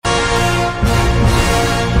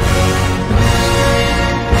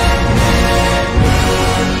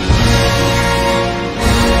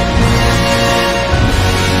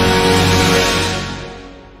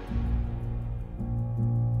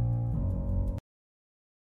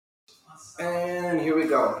And here we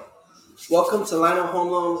go. Welcome to Lino Home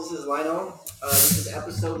Loans. This is Lino. This is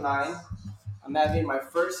episode 9. I'm having my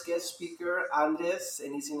first guest speaker, Andres,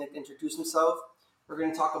 and he's going to introduce himself. We're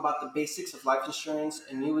going to talk about the basics of life insurance,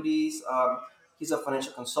 annuities. He's a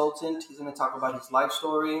financial consultant. He's going to talk about his life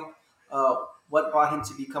story, what brought him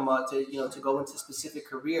to become to go into a specific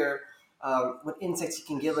career, what insights he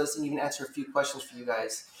can give us, and even answer a few questions for you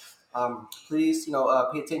guys. Please,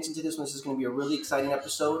 pay attention to this one. This is going to be a really exciting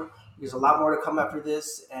episode. There's a lot more to come after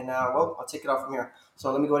this, and I'll take it off from here.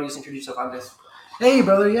 So let me go ahead and just introduce yourself, Andres. Hey,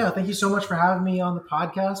 brother. Yeah, thank you so much for having me on the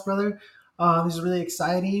podcast, brother. This is really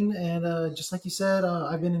exciting, and just like you said,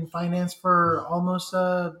 I've been in finance for almost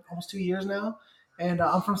 2 years now, and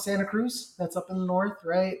I'm from Santa Cruz. That's up in the north,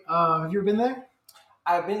 right? Have you ever been there?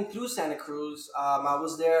 I've been through Santa Cruz. I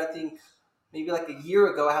was there, I think, maybe like a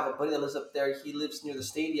year ago. I have a buddy that lives up there. He lives near the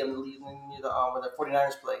stadium, near the where the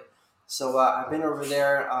 49ers play. So I've been over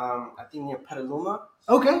there. I think near Petaluma.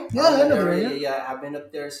 Okay, yeah, I know the area. Yeah. I've been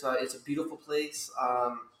up there. So it's a beautiful place.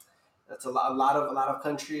 That's a lot of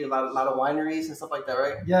country, a lot of wineries and stuff like that,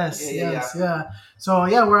 right? Yeah. So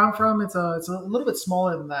yeah, where I'm from, it's a little bit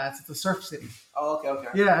smaller than that. It's a surf city. Oh, okay.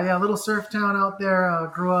 Yeah, little surf town out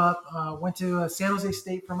there. Grew up, went to San Jose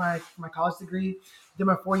State for my college degree. Did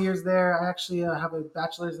my 4 years there. I actually have a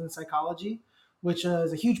bachelor's in psychology, which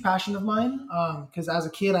is a huge passion of mine. Because as a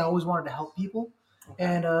kid, I always wanted to help people,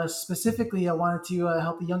 and specifically, I wanted to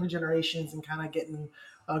help the younger generations and kind of getting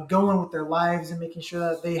going with their lives and making sure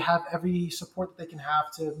that they have every support that they can have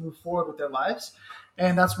to move forward with their lives.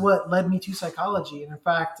 And that's what led me to psychology. And in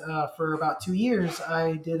fact, for about 2 years,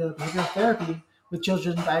 I did a behavioral therapy with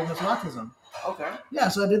children diagnosed with autism. Okay. Yeah,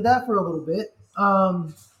 so I did that for a little bit.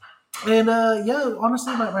 Yeah,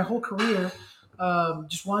 honestly, my whole career,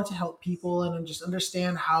 just wanted to help people and just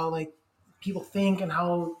understand how like people think and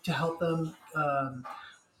how to help them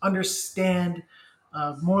understand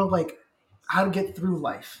more like how to get through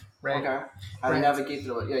life, right? Okay. How to Right. navigate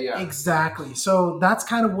through it. Yeah. Exactly. So that's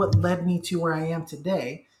kind of what led me to where I am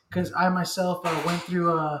today, because I myself went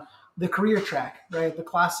through the career track, right? The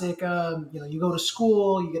classic, you go to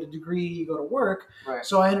school, you get a degree, you go to work. Right.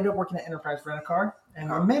 So I ended up working at Enterprise Rent-A-Car and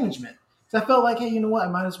management. So I felt like, hey, you know what? I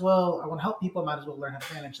want to help people. I might as well learn how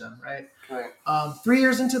to manage them, right? Right. 3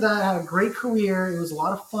 years into that, I had a great career. It was a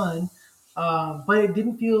lot of fun, but it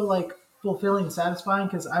didn't feel like fulfilling and satisfying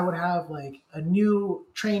because I would have like a new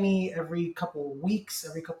trainee every couple of weeks,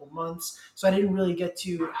 every couple of months. So I didn't really get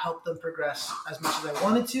to help them progress as much as I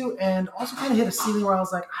wanted to, and also kind of hit a ceiling where I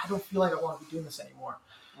was like, I don't feel like I want to be doing this anymore.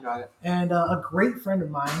 Got it. And a great friend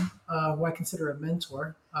of mine, who I consider a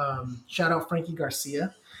mentor, shout out Frankie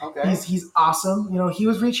Garcia. Okay. He's awesome. He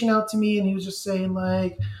was reaching out to me and he was just saying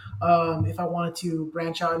like, if I wanted to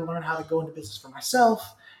branch out and learn how to go into business for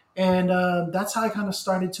myself. And that's how I kind of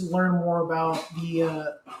started to learn more about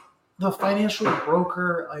the financial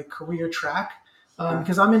broker like career track,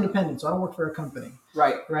 because I'm independent, so I don't work for a company.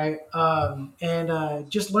 Right. And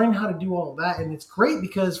just learning how to do all of that, and it's great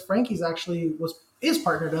because Frankie's actually is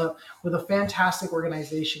partnered up with a fantastic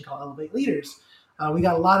organization called Elevate Leaders. We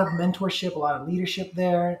got a lot of mentorship, a lot of leadership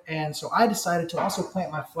there, and so I decided to also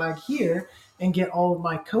plant my flag here and get all of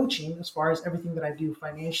my coaching as far as everything that I do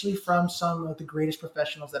financially from some of the greatest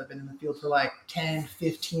professionals that have been in the field for like 10,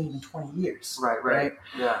 15, even 20 years. Right.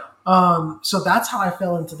 Yeah. So that's how I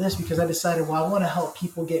fell into this, because I decided, well, I want to help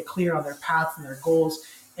people get clear on their paths and their goals.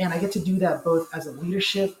 And I get to do that both as a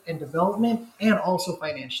leadership and development and also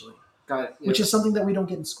financially. Got it. Yeah. Which is something that we don't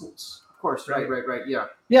get in schools. Of course. Right. Yeah.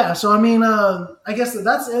 Yeah. So, I mean, I guess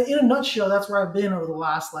that's in a nutshell, that's where I've been over the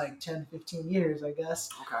last like 10, 15 years, I guess.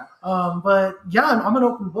 Okay. But yeah, I'm an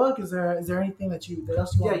open book. Is there anything that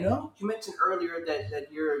else you want to know? You mentioned earlier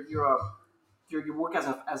that you work as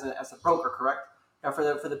a broker, correct? Now, for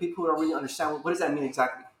the people who don't really understand, what does that mean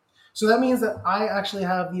exactly? So that means that I actually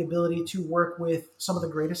have the ability to work with some of the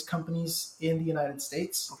greatest companies in the United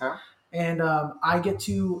States. Okay. And I get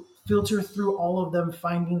to filter through all of them,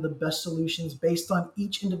 finding the best solutions based on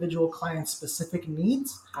each individual client's specific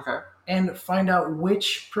needs. Okay. And find out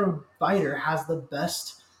which provider has the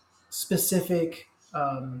best specific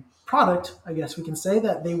product, I guess we can say,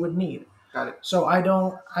 that they would need. Got it. So I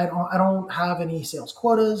don't have any sales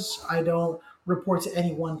quotas. I don't report to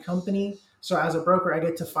any one company. So as a broker, I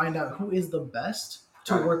get to find out who is the best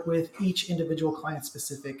to work with each individual client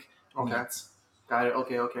specific needs. Got it.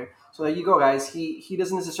 Okay. So there you go, guys. He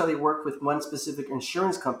doesn't necessarily work with one specific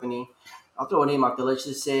insurance company. I'll throw a name out there. Let's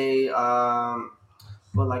just say,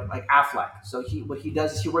 like Aflac. So what he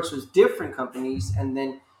does is he works with different companies, and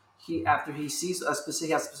then after he sees has a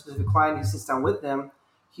specific client, he sits down with them.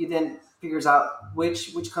 he then figures out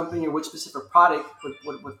which company or which specific product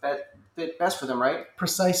would fit best for them, right?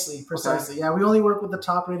 Precisely, Okay. precisely. Yeah, we only work with the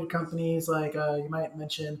top rated companies like you might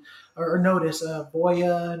mention or notice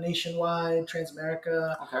Voya, Nationwide,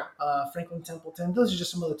 Transamerica, Okay. Franklin Templeton. Those are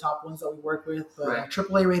just some of the top ones that we work with. Right.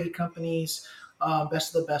 AAA rated companies,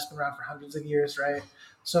 best of the best, been around for hundreds of years, right?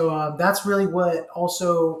 So that's really what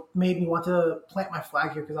also made me want to plant my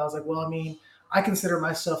flag here because I was like, well, I mean, I consider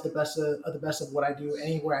myself the best of what I do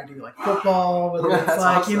anywhere I do, like football, whether it's That's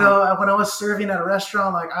like, awesome. when I was serving at a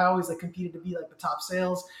restaurant, like I always like competed to be like the top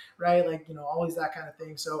sales, right? Like, always that kind of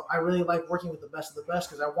thing. So I really like working with the best of the best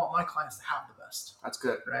because I want my clients to have the best. That's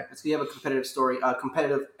good. Right. It's you have a competitive story,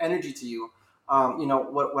 competitive energy to you.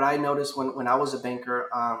 What I noticed when I was a banker,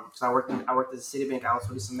 because I worked at the Citibank, I was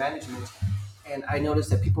doing some management, and I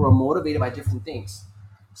noticed that people were motivated by different things.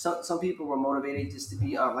 Some people were motivated just to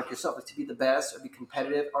be like yourself, like to be the best or be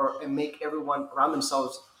competitive and make everyone around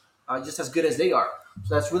themselves just as good as they are.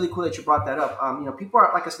 So that's really cool that you brought that up. People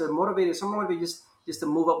are, like I said, motivated. Some are motivated just to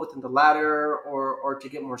move up within the ladder or to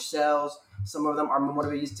get more sales. Some of them are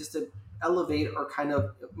motivated just to elevate or kind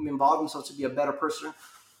of involve themselves to be a better person,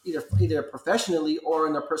 either professionally or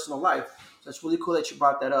in their personal life. So it's really cool that you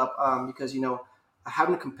brought that up because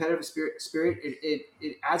having a competitive spirit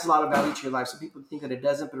it adds a lot of value to your life. Some people think that it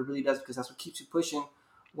doesn't, but it really does because that's what keeps you pushing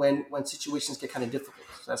when situations get kind of difficult.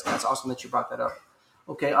 So that's awesome that you brought that up.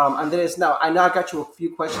 Okay, Andres. Now I know I got you a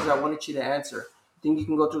few questions I wanted you to answer. Think you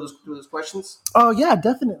can go through those questions? Oh yeah,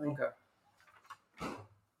 definitely. Okay.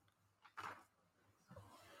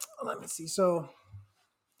 Let me see. So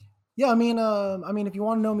yeah, if you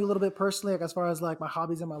want to know me a little bit personally, like as far as like my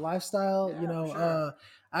hobbies and my lifestyle, Yeah, sure.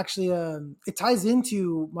 actually, it ties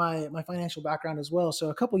into my financial background as well. So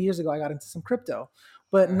a couple years ago, I got into some crypto,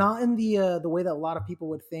 but Okay. not in the way that a lot of people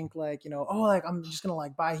would think. Like, oh, like I'm just gonna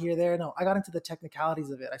like buy here, there. No, I got into the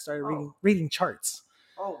technicalities of it. I started Oh. reading charts.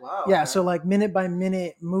 Oh wow. Yeah, Okay. so like minute by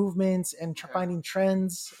minute movements and Okay. finding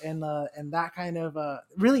trends and that kind of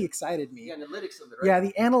really excited The me. analytics of it, right? Yeah,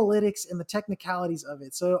 the analytics and the technicalities of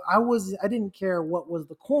it. So I didn't care what was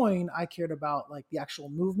the coin. I cared about like the actual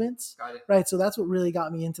movements, Got it. right? So that's what really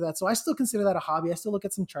got me into that. So I still consider that a hobby. I still look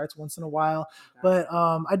at some charts once in a while, Okay. but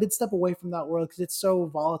I did step away from that world because it's so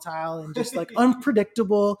volatile and just like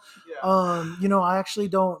unpredictable. Yeah. I actually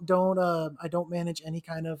I don't manage any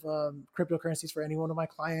kind of cryptocurrencies for any one of my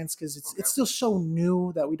clients because Okay. it's still so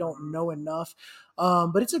new that we don't know enough.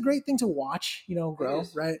 But it's a great thing to watch, It grow,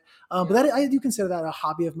 is. right? Yeah. But that I do consider that a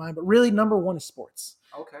hobby of mine. But really, number one is sports.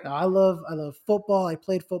 Okay. Now, I love football. I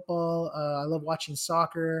played football. I love watching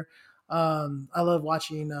soccer. I love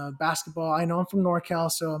watching basketball. I know I'm from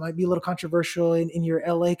NorCal, so it might be a little controversial in your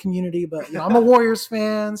LA community, but I'm a Warriors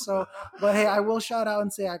fan. So, but hey, I will shout out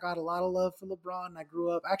and say I got a lot of love for LeBron. I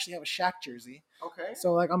grew up. I actually have a Shaq jersey. Okay.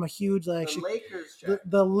 So like I'm a huge like The Lakers, the, Jack.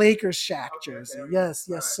 the Lakers Shaq Okay. Okay. jersey. There we go. Yes,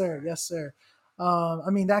 All yes, right. All sir. right. Yes, sir.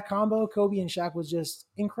 That combo, Kobe and Shaq, was just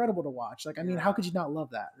incredible to watch. Like, how Yeah. could you not love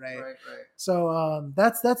that, right? Right. Right. So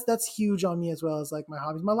that's huge on me as well as like my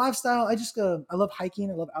hobbies, my lifestyle. I love hiking.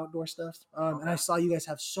 I love outdoor stuff. And I Okay. saw you guys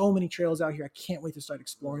have so many trails out here. I can't wait to start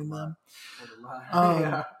exploring them. There's a lot. Um,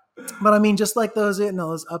 Yeah. but I mean, just like those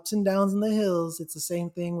ups and downs in the hills, it's the same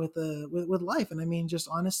thing with life. And I mean, just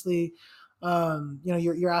honestly,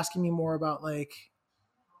 you're asking me more about like,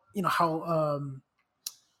 how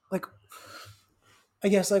like I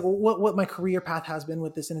guess like what my career path has been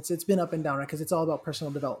with this, and it's been up and down, right? Because it's all about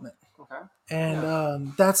personal development, Okay. and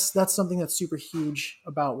Yeah. that's something that's super huge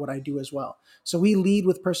about what I do as well. So we lead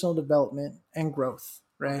with personal development and growth,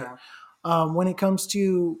 right? Okay. When it comes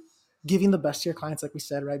to giving the best to your clients, like we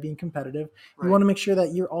said, right, being competitive, you Right. want to make sure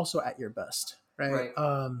that you're also at your best, right?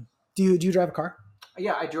 Right. Do you drive a car?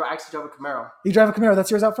 Yeah. I actually drove a Camaro. You drive a Camaro. That's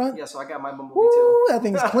yours out front. Yeah. So I got my Bumblebee too. Woo, that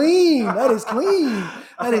thing's clean. That is clean. I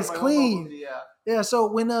That got is my own clean. Bumblebee. Yeah. Yeah. So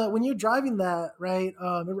when you're driving that, right,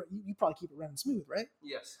 you probably keep it running smooth, right?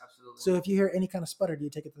 Yes. Absolutely. So if you hear any kind of sputter, do you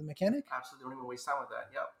take it to the mechanic? Absolutely. Don't even waste time with that.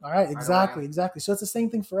 Yep. All right. Right Exactly. away. Exactly. So it's the same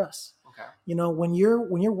thing for us. Okay. When you're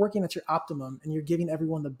working at your optimum and you're giving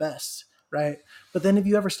everyone the best, right? But then if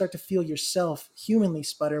you ever start to feel yourself humanly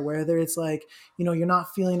sputter, whether it's like, you're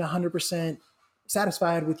not feeling 100%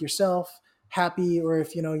 satisfied with yourself, happy, or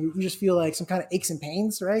if you just feel like some kind of aches and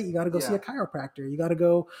pains, right? You got to go see Yeah. a chiropractor. You got to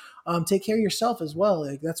go take care of yourself as well.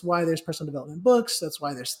 Like that's why there's personal development books. That's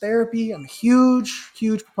why there's therapy. I'm a huge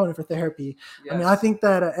proponent for therapy. Yes. I mean, I think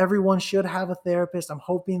that everyone should have a therapist. I'm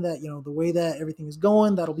hoping that the way that everything is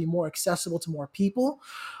going, that'll be more accessible to more people.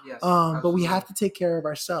 Yes. But we Absolutely. have to take care of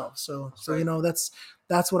ourselves. So right.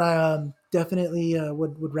 that's what I definitely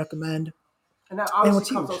would recommend. And that and obviously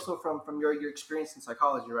what's comes huge. also from your experience in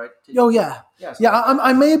psychology, right? Oh yeah, Yeah. So yeah. I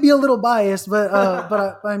that's may be a little biased, but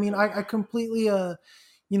I mean, I completely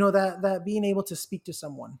that being able to speak to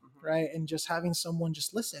someone, mhm. right, and just having someone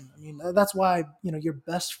just listen. I mean, that's why your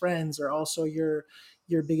best friends are also your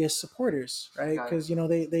biggest supporters, right? Got it. Because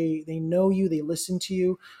they know you, they listen to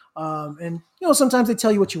you, and sometimes they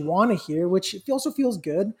tell you what you want to hear, which it also feels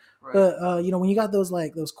good. Right. But when you got those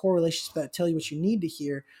core relationships that tell you what you need to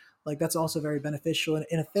hear, like that's also very beneficial, and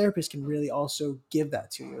a therapist can really also give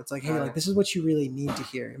that to you. It's like, hey, Got like it. this is what you really need to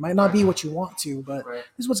hear. It might not Right. be what you want to, but Right.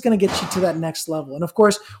 this is what's going to get you to that next level. And of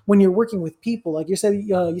course, when you're working with people, like you said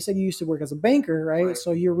you used to work as a banker, right? Right.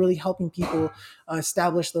 So you're really helping people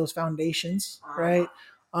establish those foundations, right?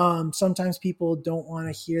 Sometimes people don't want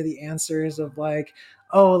to hear the answers of like,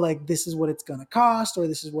 oh, like this is what it's going to cost, or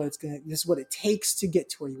this is what it takes to get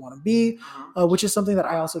to where you want to be, Mhm. which is something that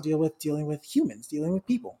I also dealing with humans, dealing with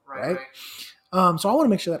people, Right. right? Right. So I want to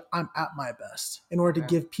make sure that I'm at my best in order to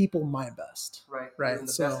Okay. give people my best, Right. Giving right? the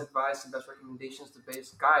best So advice and best recommendations, the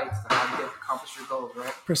best guides to how to accomplish your goals,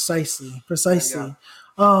 right? precisely, Yeah. Yeah. precisely.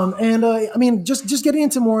 And I mean, just getting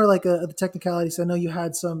into more like the technicalities. I know you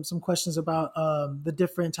had some questions about the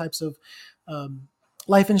different types of um,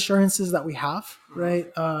 life insurances that we have, Mhm.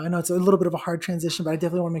 right? I know it's a little bit of a hard transition, but I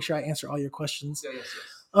definitely want to make sure I answer all your questions. Yeah. Yes.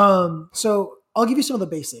 Yes. So I'll give you some of the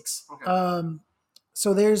basics. Okay.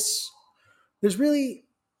 So there's really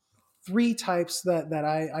three types that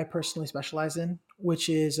I personally specialize in, which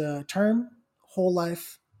is term, whole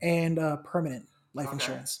life, and permanent life Okay.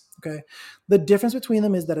 insurance. Okay. The difference between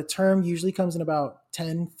them is that a term usually comes in about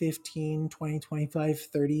 10, 15, 20, 25,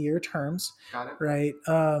 30-year terms, Got it. right?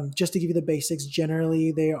 Just to give you the basics,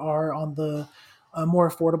 generally they are on the more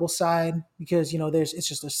affordable side because, it's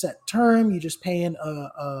just a set term. You just pay in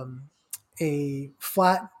a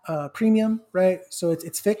flat premium, right? So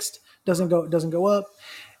it's fixed, doesn't go up,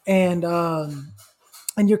 and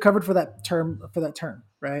you're covered for that term,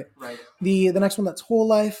 right? Right. The next one, that's whole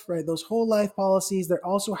life, right? Those whole life policies, they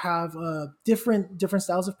also have different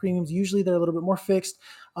styles of premiums. Usually they're a little bit more fixed,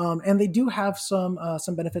 and they do have some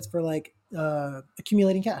benefits for like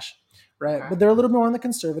accumulating cash, right? Okay. But they're a little more on the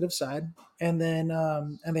conservative side. And then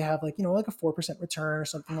and they have like a 4% return or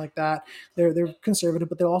something like that. They're conservative,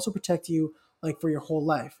 but they'll also protect you like for your whole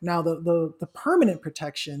life. Now the permanent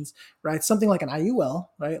protections, right? Something like an IUL,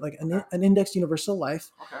 right? Like Okay. an indexed universal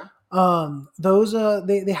life. Okay. Those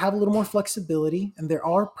they have a little more flexibility, and there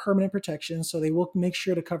are permanent protections, so they will make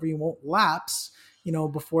sure to cover you won't lapse,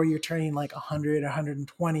 before you're turning like 100,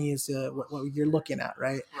 120 is what you're looking at,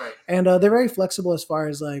 right? Right. And they're very flexible as far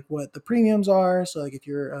as like what the premiums are. So like if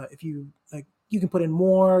you like, you can put in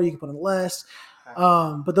more, you can put in less.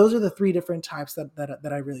 Okay. But those are the three different types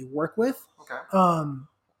that I really work with. Okay. Um,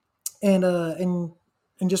 and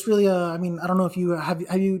just really, I mean, I don't know if you have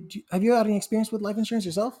you had any experience with life insurance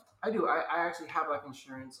yourself? I do. I actually have life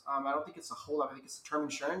insurance. I don't think it's a whole life. I think it's a term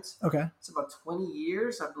insurance. Okay. It's about 20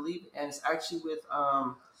 years, I believe, and it's actually with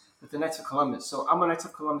the Knights of Columbus. So I'm a Knights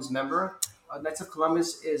of Columbus member. Knights of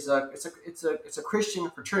Columbus is it's a Christian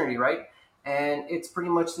fraternity, right? And it's pretty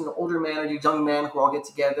much an older man or young man who all get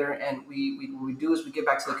together, and we what we do is we give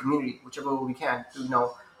back to the community, whichever way we can, through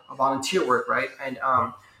a volunteer work, right? And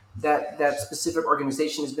that specific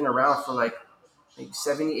organization has been around for like maybe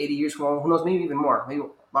 70, 80 years. Who knows, maybe even more, maybe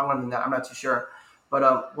longer than that. I'm not too sure.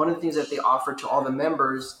 But one of the things that they offer to all the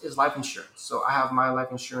members is life insurance. So I have my life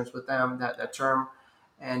insurance with them, that term.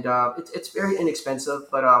 And it's very inexpensive,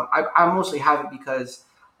 but I mostly have it because,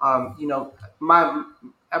 my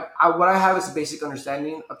what I have is a basic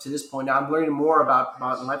understanding up to this point. Now I'm learning more about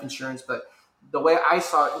life insurance, but the way I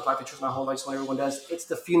saw it with life insurance my whole life, so when everyone does, it's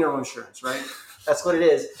the funeral insurance, right? That's what it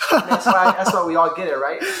is. And that's why we all get it,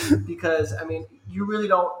 right? Because I mean, you really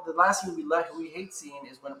don't. The last thing we hate seeing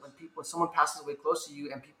is when someone passes away close to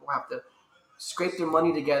you and people have to scrape their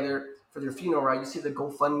money together for their funeral, right? You see the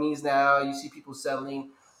GoFundMe's now. You see people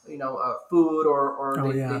selling, food or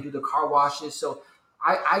Oh they yeah. do the car washes. So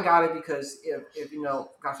I got it because if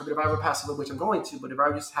God forbid, if I ever pass away, which I'm going to, but if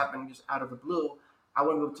I just happen just out of the blue, I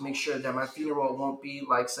want to be able to make sure that my funeral won't be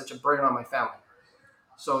like such a burden on my family.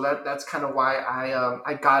 So that's kind of why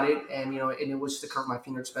I got it, and and it was to cover my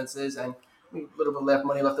funeral expenses, and a little bit left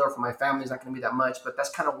money left over for my family is not going to be that much, but that's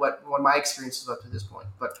kind of what one of my experiences up to this point.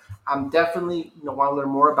 But I'm definitely want to learn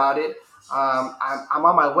more about it. I'm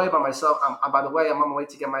on my way by myself. By the way, I'm on my way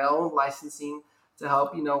to get my own licensing to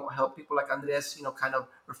help people like Andres, kind of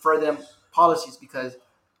refer them policies, because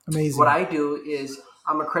what Amazing. I do is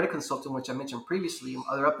I'm a credit consultant, which I mentioned previously in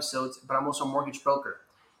other episodes, but I'm also a mortgage broker.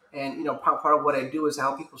 And part of what I do is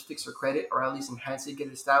help people fix their credit, or at least enhance it, get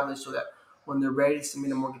it established, so that when they're ready to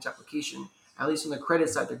submit a mortgage application, At least on the credit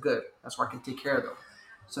side, they're good. That's where I can take care of them.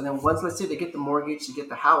 So then once, let's say they get the mortgage, they get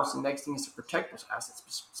the house, the next thing is to protect those assets,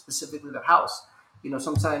 specifically the house.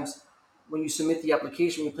 Sometimes when you submit the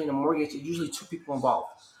application, when you're paying a mortgage, there's usually two people involved,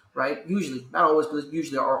 right? Usually, not always, but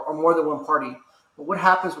usually, or more than one party. But what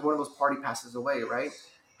happens when one of those party passes away, right?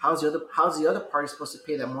 How's the other party supposed to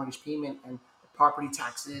pay that mortgage payment and the property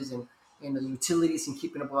taxes and the utilities and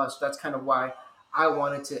keeping it alive? So that's kind of why I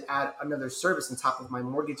wanted to add another service on top of my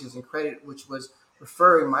mortgages and credit, which was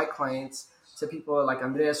referring my clients to people like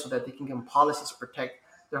Andres so that they can get policies to protect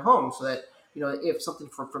their home so that if something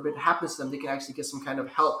forbid happens to them, they can actually get some kind of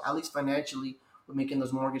help, at least financially, with making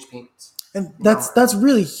those mortgage payments. And You know, that's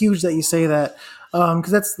really huge that you say that,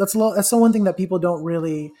 because that's the one thing that people don't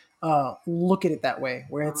really look at it that way.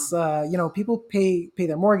 Where it's people pay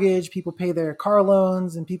their mortgage, people pay their car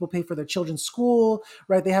loans, and people pay for their children's school.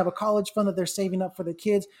 Right? They have a college fund that they're saving up for their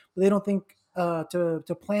kids, but they don't think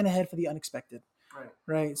to plan ahead for the unexpected. right,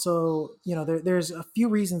 Right? So there's a few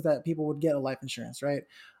reasons that people would get a life insurance, right?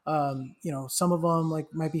 Some of them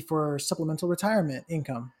like might be for supplemental retirement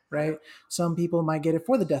income, right? Some people might get it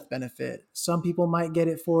for the death benefit. Some people might get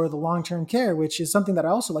it for the long-term care, which is something that I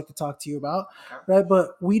also like to talk to you about, okay, right?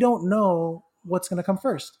 But we don't know what's going to come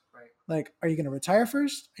first. right, Like, are you going to retire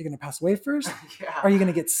first? Are you going to pass away first? yeah, Are you going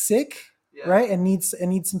to get sick, yeah, right? And need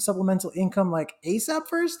some supplemental income like ASAP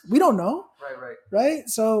first? We don't know, right, right?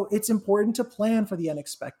 So it's important to plan for the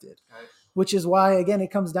unexpected, right, which is why, again,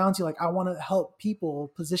 it comes down to like, I want to help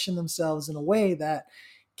people position themselves in a way that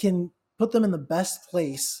can put them in the best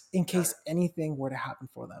place in case anything were to happen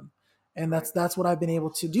for them. And that's what I've been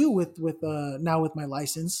able to do with now with my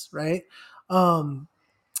license, right? Um,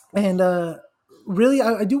 and really,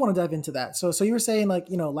 I do want to dive into that. So you were saying like,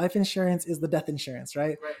 life insurance is the death insurance,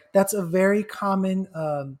 right? right, That's a very common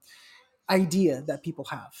idea that people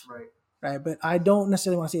have, right, right? But I don't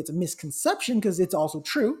necessarily want to say it's a misconception because it's also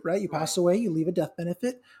true, right? You pass away, you leave a death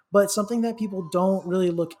benefit, but something that people don't really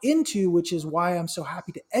look into, which is why I'm so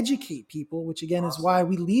happy to educate people, which again is why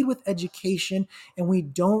we lead with education and we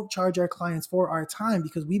don't charge our clients for our time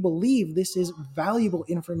because we believe this is valuable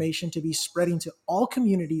information to be spreading to all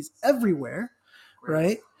communities everywhere,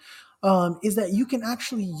 right? Is that you can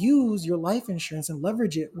actually use your life insurance and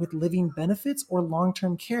leverage it with living benefits or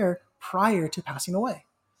long-term care prior to passing away.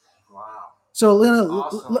 Wow, So, that's Lena,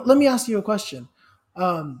 awesome. let me ask you a question.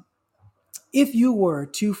 Um, if you were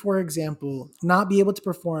to, for example, not be able to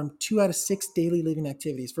perform 2 out of 6 daily living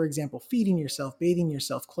activities, for example, feeding yourself, bathing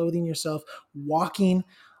yourself, clothing yourself, walking,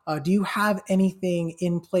 do you have anything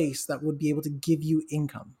in place that would be able to give you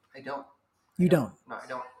income? I don't. I You don't. don't. No, I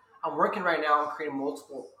don't. I'm working right now on creating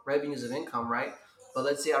multiple revenues of income, right? But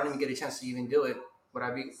let's say I don't even get a chance to even do it.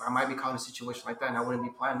 I might be caught in a situation like that, and I wouldn't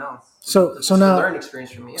be planning. No, So this so is a now learning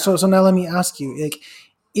experience for me. Yeah. so now let me ask you, like,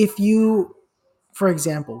 if you, for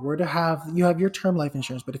example, were to have you have your term life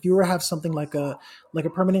insurance, but if you were to have something like a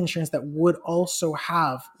permanent insurance that would also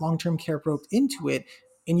have long term care roped into it,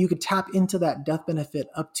 and you could tap into that death benefit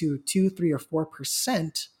up to 2, 3, or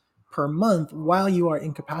 4% per month while you are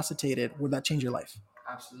incapacitated, would that change your life?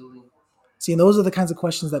 Absolutely. See, and those are the kinds of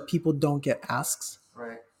questions that people don't get asked,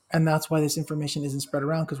 Right. and that's why this information isn't spread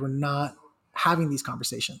around because we're not having these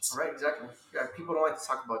conversations. Right, exactly. Yeah, people don't like to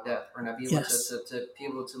talk about death or not be able Yes. to be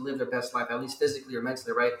able to live their best life, at least physically or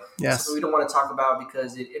mentally, right? It's something Yes. we don't want to talk about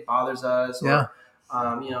because it bothers us Yeah.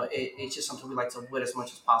 or, it's just something we like to avoid as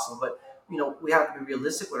much as possible. But, we have to be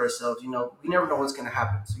realistic with ourselves. We never know what's going to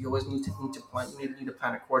happen. So you always need to plan, you need to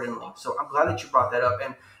plan accordingly. So I'm glad that you brought that up.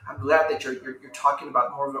 And I'm glad that you're talking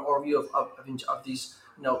about more of an overview of these,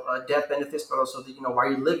 death benefits, but also why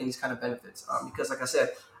you're living these kind of benefits. Because like I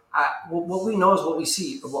said, what we know is what we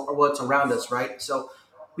see or what's around us, right? So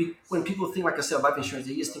when people think, like I said, life insurance,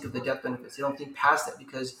 they just think of the death benefits. They don't think past that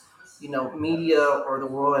because, media or the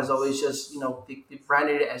world has always just, they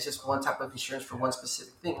branded it as just one type of insurance for one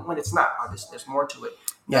specific thing. When it's not, obviously, there's more to it.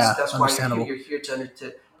 And Yeah. that's why you're here. Understandable. You're here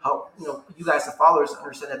to help, you guys, the followers,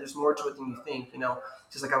 understand that there's more to it than you think.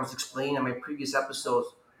 Just like I was explaining in my previous episodes,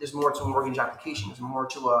 there's more to a mortgage application. There's more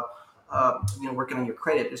to working on your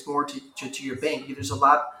credit. There's more to your bank. There's a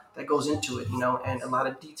lot that goes into it, and a lot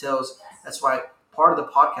of details. That's why part of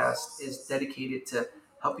the podcast is dedicated to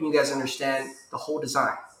helping you guys understand the whole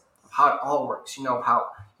design of how it all works. How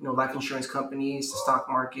life insurance companies, the stock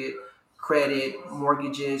market, credit,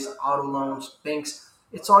 mortgages, auto loans, banks.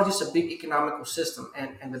 It's all just a big economical system,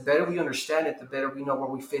 and the better we understand it, the better we know where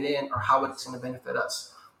we fit in or how it's going to benefit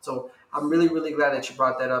us. So I'm really, really glad that you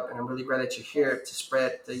brought that up, and I'm really glad that you're here to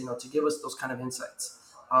spread, to give us those kind of insights.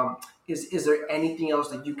 Is there anything else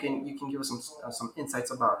that you can give us some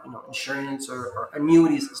insights about insurance or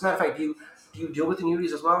annuities? As a matter of fact, Do you deal with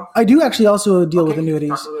annuities as well? I do actually also deal Okay, with can you talk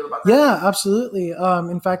annuities. a little about that? Yeah, absolutely.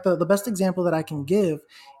 In fact, the best example that I can give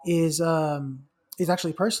is is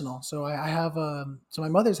actually personal. So I have so my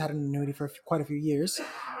mother's had an annuity for quite a few years,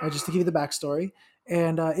 right? Just to give you the backstory,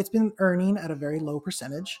 and it's been earning at a very low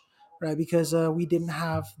percentage, right? Because we didn't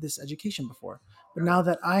have this education before. But now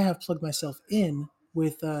that I have plugged myself in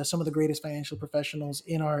with some of the greatest financial professionals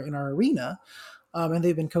in our arena, and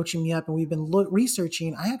they've been coaching me up, and we've been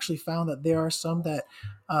researching. I actually found that there are some that,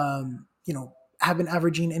 have been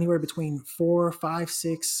averaging anywhere between 4, 5,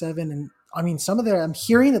 6, 7, and I mean, some of them. I'm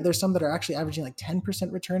hearing that there's some that are actually averaging like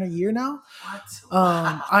 10% return a year now. What?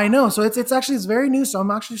 I Wow. know, so it's very new. So I'm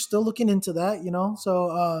actually still looking into that. So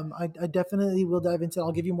I definitely will dive into it.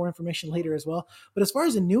 I'll give you more information later as well. But as far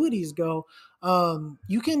as annuities go,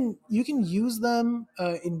 you can use them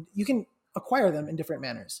in you can acquire them in different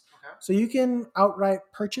manners. Okay. So you can outright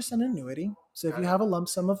purchase an annuity. So if Got you it. have a lump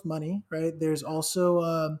sum of money, right? There's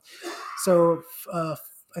also so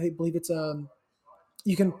believe it's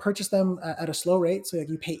you can purchase them at a slow rate, so like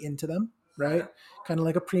you pay into them, Got right? it. Kind of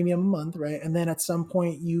like a premium a month, right? And then at some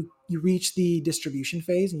point you reach the distribution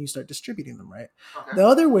phase and you start distributing them, right? Okay. The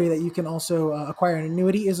other way that you can also acquire an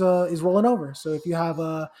annuity is rolling over. So if you have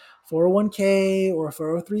a 401k or a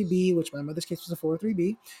 403b, which my mother's case was a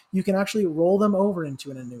 403b, you can actually roll them over into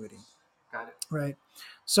an annuity. Got it. Right.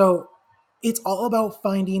 So it's all about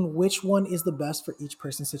finding which one is the best for each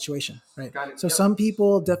person's situation. Right. Got it. So Yep. some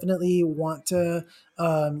people definitely want to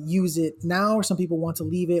use it now, or some people want to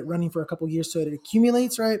leave it running for a couple years so it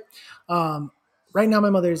accumulates. Right. Um, right now, my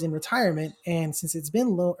mother is in retirement, and since it's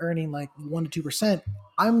been low earning like 1 to 2%,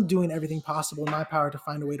 I'm doing everything possible in my power to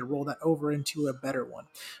find a way to roll that over into a better one.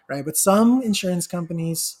 Right. But some insurance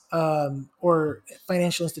companies or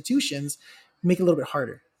financial institutions make it a little bit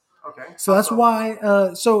harder. Okay. So How that's so?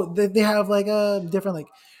 why. So they have like a different like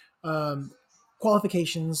um,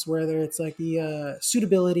 qualifications, whether it's like the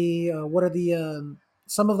suitability. What are the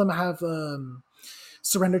some of them have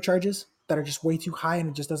surrender charges that are just way too high, and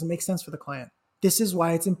it just doesn't make sense for the client. This is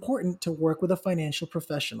why it's important to work with a financial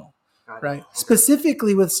professional, Got it. right? Okay.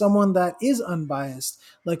 Specifically with someone that is unbiased,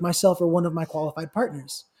 like myself or one of my qualified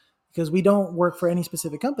partners. Because we don't work for any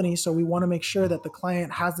specific company, so we want to make sure that the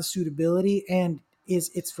client has the suitability and is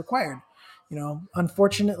it's required.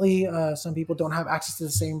 Unfortunately, some people don't have access to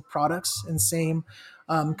the same products and same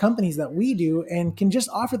companies that we do, and can just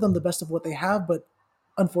offer them the best of what they have. But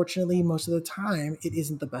unfortunately, most of the time, it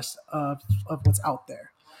isn't the best of what's out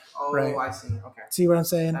there, Oh, right? I see. Okay. See what I'm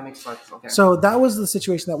saying? That makes sense. Okay. So that was the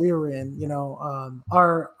situation that we were in.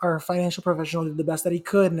 Our financial professional did the best that he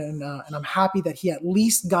could, and I'm happy that he at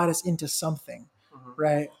least got us into something, Hmm.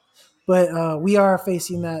 right? But we are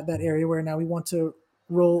facing that area where now we want to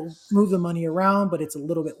move the money around, but it's a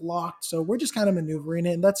little bit locked. So we're just kind of maneuvering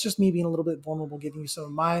it, and that's just me being a little bit vulnerable, giving you some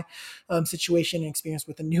of my situation and experience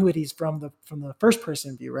with annuities from the first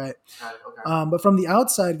person view, right? Got it. Okay. But from the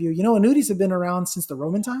outside view, annuities have been around since the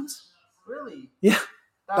Roman times. Really? Yeah,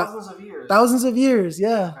 Thousands of years. thousands of years.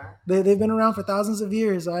 Yeah, Okay. they've been around for thousands of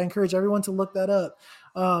years. I encourage everyone to look that up.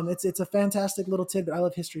 It's a fantastic little tidbit. I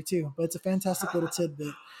love history too, but it's a fantastic little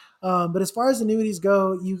tidbit. But as far as annuities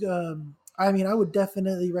go, I mean, I would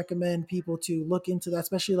definitely recommend people to look into that,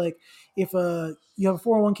 especially like if you have a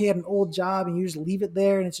 401k at an old job and you just leave it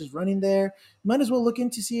there and it's just running there. You might as well look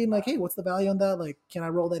into seeing like, hey, what's the value on that? Like, can I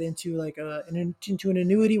roll that into like into an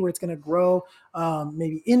annuity where it's going to grow,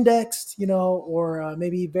 maybe indexed, or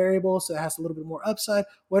maybe variable, so it has a little bit more upside.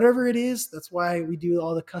 Whatever it is, that's why we do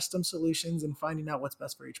all the custom solutions and finding out what's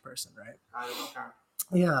best for each person, right? Got it. Okay.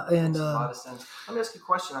 Yeah, That and makes a lot of sense. Let me ask you a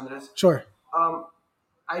question, Andres. sure. Um,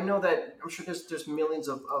 I know that I'm sure there's millions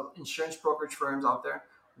of insurance brokerage firms out there.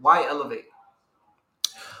 Why Elevate?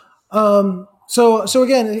 So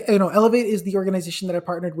again, Elevate is the organization that I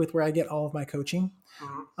partnered with where I get all of my coaching.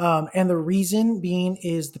 Hmm. And the reason being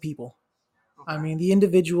is the people. I Okay. mean, the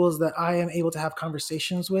individuals that I am able to have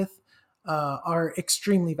conversations with are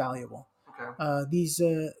extremely valuable. Okay. These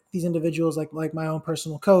individuals, like my own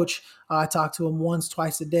personal coach, I talk to him once,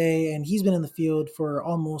 twice a day, and he's been in the field for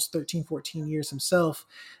almost 13, 14 years himself.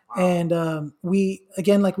 Wow. And we,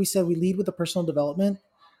 again, like we said, we lead with the personal development.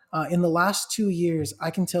 In the last 2 years,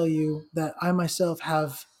 I can tell you that I myself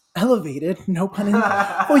have elevated, no pun in,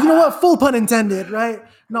 well, you know what, full pun intended, right?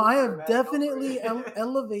 No, Go I for it, have man. Go for definitely it.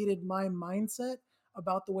 elevated my mindset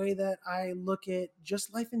about the way that I look at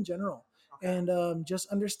just life in general, Okay. and just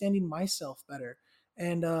understanding myself better.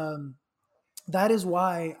 And that is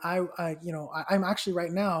why I'm actually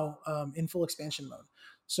right now in full expansion mode.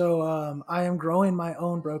 So I am growing my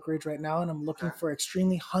own brokerage right now, and I'm looking Okay. for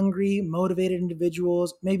extremely hungry, motivated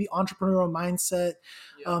individuals, maybe entrepreneurial mindset,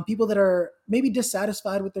 Yeah. people that are maybe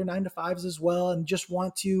dissatisfied with their 9 to 5s as well, and just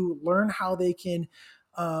want to learn how they can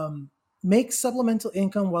um, make supplemental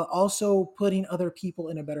income while also putting other people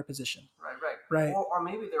in a better position. Right, right. Right. Or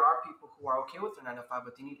maybe there are people who are okay with their 9 to 5,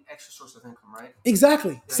 but they need extra source of income, right?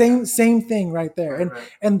 Exactly. Yeah, yeah. Same thing right there. Right, And right.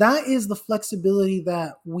 and that is the flexibility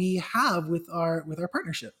that we have with our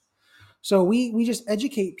partnership. So we just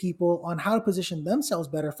educate people on how to position themselves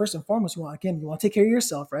better. First and foremost, you want to take care of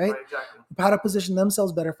yourself, right? Right, exactly. How to position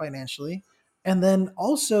themselves better financially, and then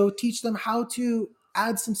also teach them how to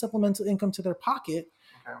add some supplemental income to their pocket,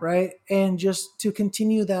 Okay. right? And just to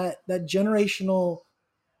continue that generational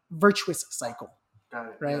virtuous cycle, Got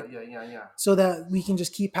it. Yeah, right? yeah, yeah, yeah. So that we can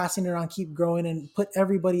just keep passing it around, keep growing, and put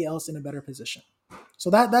everybody else in a better position. So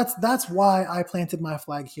that's why I planted my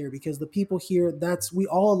flag here, because the people here, that's we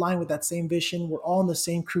all align with that same vision. We're all in the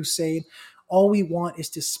same crusade. All we want is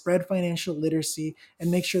to spread financial literacy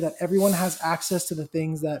and make sure that everyone has access to the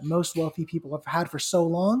things that most wealthy people have had for so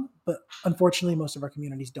long, but unfortunately most of our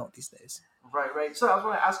communities don't these days. Right, right. So I was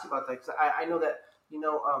going to ask you about that because I know that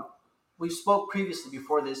we spoke previously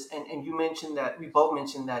before this, and you mentioned that we both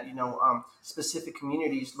mentioned that specific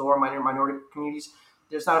communities, lower minority communities,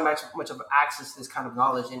 there's not much of access to this kind of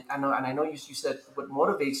knowledge. And I know you said what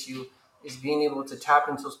motivates you is being able to tap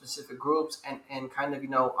into specific groups and kind of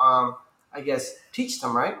I guess teach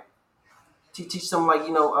them, right? Teach them like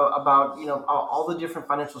about all the different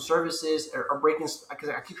financial services or breaking, because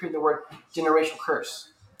I keep hearing the word generational curse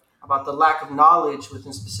about the lack of knowledge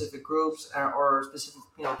within specific groups or specific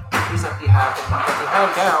things that they have that they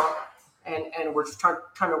hand down, and we're just trying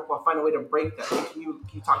to find a way to break that. Can you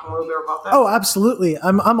talk a little bit about that? Oh, absolutely.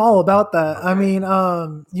 I'm all about that. Okay. I mean,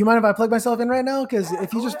 you mind if I plug myself in right now? Because Yeah,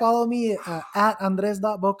 if you go just ahead. follow me at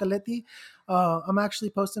Andres.Bocaletti, I'm actually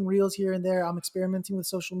posting reels here and there. I'm experimenting with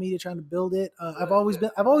social media, trying to build it. I've always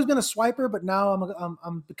Good. been a swiper, but now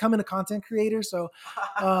I'm becoming a content creator. So,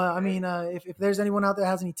 I Okay. mean, if there's anyone out there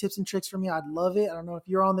that has any tips and tricks for me, I'd love it. I don't know if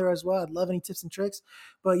you're on there as well. I'd love any tips and tricks.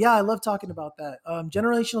 But yeah, I love talking about that.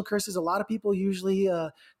 Generational curses. A lot of people usually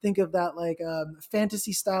think of that like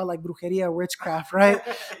fantasy style, like brujeria, witchcraft, right?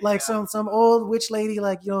 Like Yeah. some old witch lady,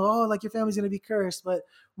 like oh, like your family's gonna be cursed. But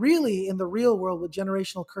really, in the real world, what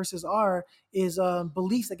generational curses are is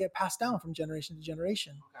beliefs that get passed down from generation to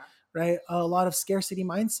generation. Okay. Right, a lot of scarcity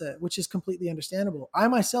mindset, which is completely understandable. I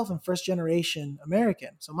myself am first generation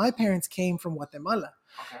American, so my parents came from Guatemala,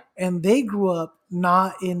 Okay. and they grew up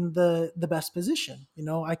not in the best position.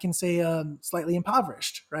 I can say slightly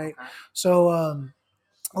impoverished, right? Okay. So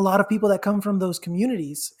a lot of people that come from those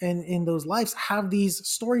communities and in those lives have these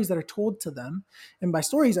stories that are told to them. And by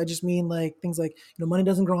stories, I just mean like things like, money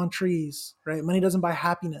doesn't grow on trees, right? Money doesn't buy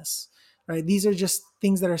happiness, right? These are just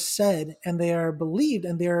things that are said and they are believed,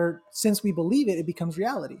 and since we believe it, it becomes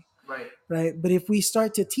reality, Right. right? But if we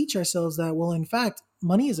start to teach ourselves that, well, in fact,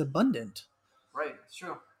 money is abundant. Right. It's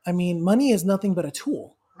true. I mean, money is nothing but a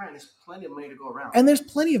tool. Right. There's plenty of money to go around. And there's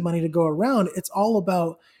plenty of money to go around. It's all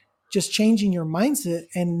about just changing your mindset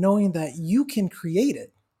and knowing that you can create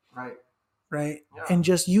it, Right. right? Yeah. And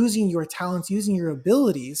just using your talents, using your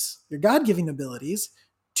abilities, your God-given abilities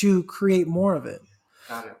to create more of it.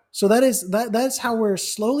 Got it. So that's how we're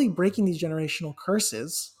slowly breaking these generational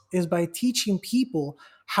curses, is by teaching people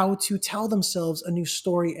how to tell themselves a new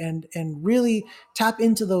story and really tap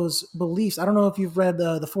into those beliefs. I don't know if you've read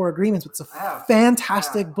the Four Agreements, but it's I a have.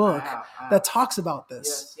 fantastic I book have. I have. that talks about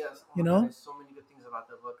this. Yes, yes. Oh You my God, know? there's so many good things about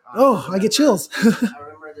that book. Oh, I get chills. I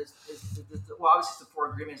remember well, obviously, the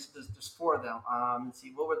four agreements. There's four of them. Let's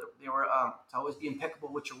see, what were they were to always be impeccable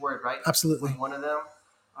with your word, right? Absolutely. Was one of them.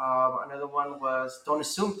 Another one was don't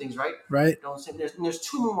assume things, right? Right. Don't assume. There's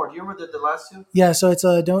two more. Do you remember the last two? Yeah. So it's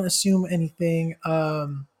don't assume anything.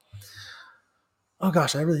 Oh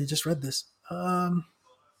gosh, I really just read this.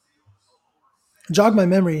 Jog my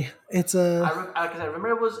memory. It's Because I remember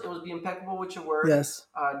it was be impeccable with your word. yes.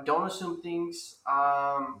 Don't assume things.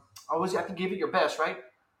 Always have to give it your best, right?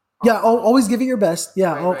 Yeah. Always give it your best.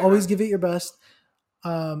 Yeah. Right, right, Always right. give it your best.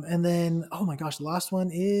 And then, oh my gosh, the last one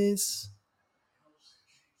is.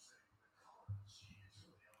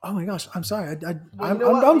 Oh my gosh, I'm sorry. Well, you know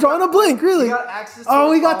what? I'm We drawing got a blank. we Really. got access to Oh, our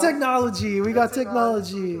we got phones. technology. We got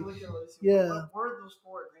technology. Let's see. Yeah. What were those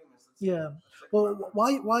four agreements? Let's see. Yeah. Check them Well,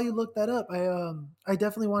 out. while you look that up, I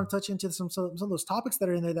definitely want to touch into some of those topics that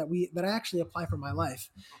are in there that I actually apply for my life,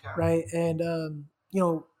 Okay. right? And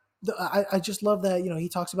I just love that he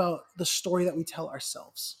talks about the story that we tell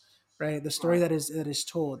ourselves, right? The story Right. that is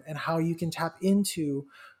told, and how you can tap into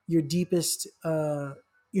your deepest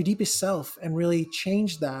your deepest self and really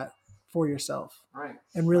change that for yourself, Right.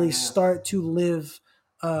 and Right. really Yeah. start to live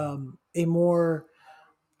a more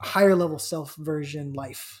higher level self version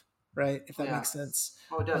life, right? If that Yeah. makes sense.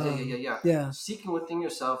 Oh, it does. Yeah. Yeah. Seeking within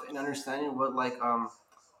yourself and understanding what, like,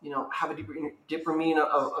 have a deeper meaning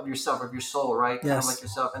of yourself, of your soul, right? Kind of like Yes.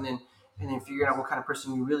 yourself, and then figuring out what kind of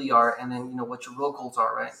person you really are, and then what your real goals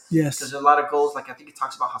are, right? Because Yes. there's a lot of goals. Like, I think it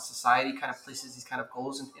talks about how society kind of places these kind of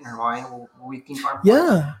goals in our mind, what we think are important,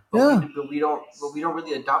 Yeah. Yeah. but we don't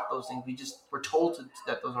really adopt those things. We're told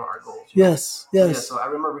that those are our goals, Yes. So yeah, Yes. so I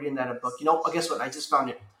remember reading that in a book. Guess what? I just found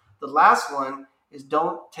it. The last one is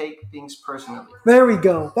don't take things personally. There we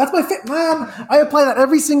go. That's my fit, man. I apply that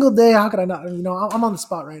every single day. How could I not? I'm on the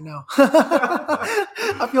spot right now.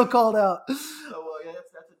 I feel called out. So yeah,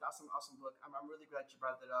 that's an awesome book. I'm really glad you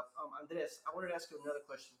brought that up. Andres, I wanted to ask you another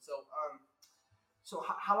question. So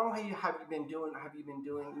how long have you been doing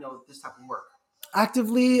this type of work?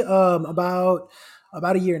 Actively, about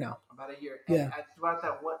a year now. About a year. And Yeah. throughout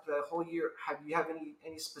the whole year, have you have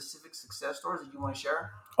any specific success stories that you want to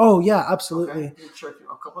share? Oh yeah, Okay, absolutely. can you share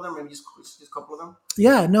a couple of them, maybe just a couple of them.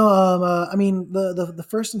 Yeah. No. I mean, the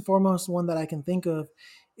first and foremost one that I can think of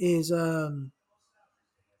is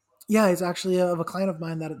yeah, it's actually of a client of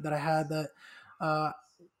mine that I had that uh,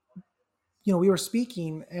 we were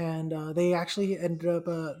speaking, and they actually ended up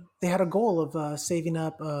they had a goal of saving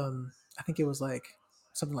up I think it was like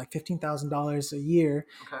something like $15,000 a year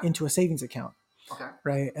Okay. into a savings account, Okay.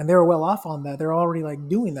 right? And they were well off on that. They're already like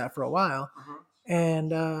doing that for a while.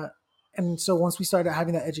 Mm-hmm. And so once we started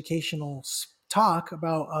having that educational talk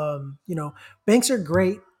about banks are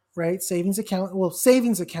great, right? Savings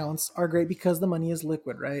accounts are great because the money is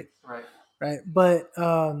liquid, right? Right. Right. But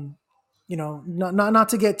not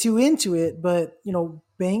to get too into it, but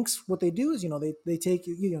banks, what they do is they take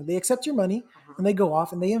they accept your money, Mm-hmm. and they go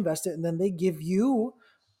off and they invest it, and then they give you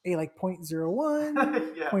a like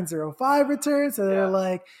 0.01 Yeah. 0.05 return. So they're Yeah.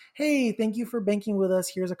 like, hey, thank you for banking with us,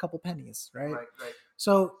 here's a couple pennies, right? Right. Right.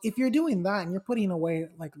 So if you're doing that and you're putting away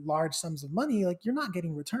like large sums of money, like you're not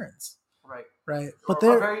getting returns, Right. right? Or But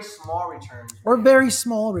they're very small returns. or very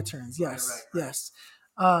small returns. Yes, Right. yes.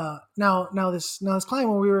 Now this client,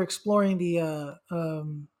 when we were exploring the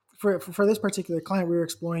for this particular client, we were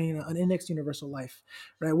exploring an indexed universal life,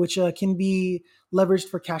 right, which can be leveraged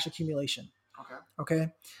for cash accumulation. Okay.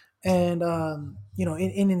 Okay. And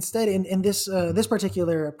instead in this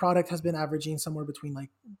particular product has been averaging somewhere between like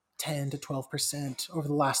 10 to 12% over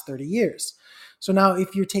the last 30 years. So now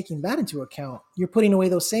if you're taking that into account, you're putting away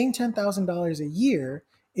those same $10,000 a year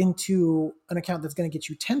into an account that's going to get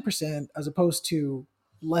you 10% as opposed to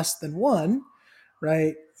less than one,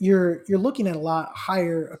 right? You're looking at a lot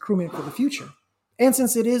higher accruement for the future. And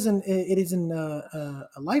since it is a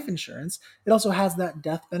life insurance, it also has that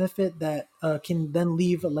death benefit that can then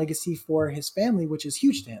leave a legacy for his family, which is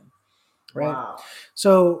huge to him, right? Wow.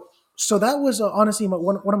 So that was honestly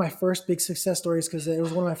one of my first big success stories, because it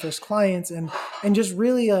was one of my first clients, and just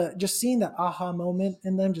really just seeing that aha moment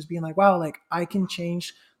in them, just being like, wow, like I can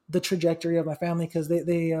change the trajectory of my family, because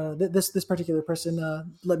this particular person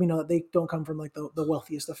let me know that they don't come from like the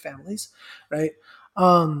wealthiest of families, right?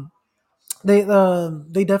 Um,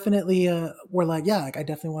 they definitely were like, yeah, like I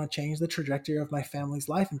definitely want to change the trajectory of my family's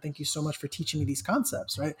life, and thank you so much for teaching me these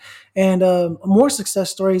concepts, right? And more success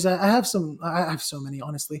stories, I have some, I have so many,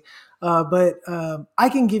 honestly, but I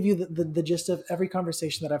can give you the gist of every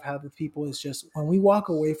conversation that I've had with people is just when we walk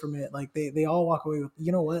away from it, like they all walk away with,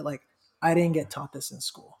 you know what, like I didn't get taught this in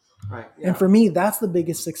school. Right. Yeah. And for me, that's the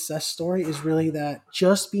biggest success story, is really that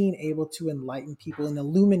just being able to enlighten people and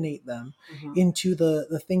illuminate them into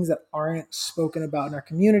the things that aren't spoken about in our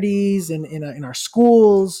communities and in our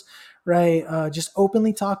schools, right? Just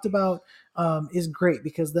openly talked about is great,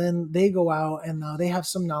 because then they go out and they have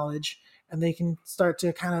some knowledge, and they can start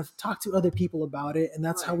to kind of talk to other people about it. And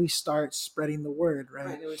that's how we start spreading the word, right?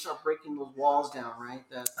 Right. And we start breaking those walls down, right?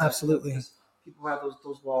 Absolutely. Because people have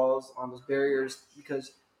those walls on those barriers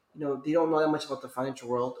because they don't know that much about the financial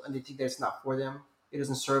world, and they think that it's not for them. It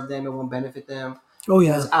doesn't serve them. It won't benefit them. Oh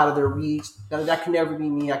yeah. It's out of their reach. That could never be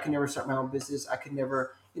me. I could never start my own business. I could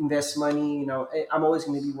never invest money. I'm always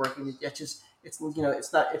going to be working. It's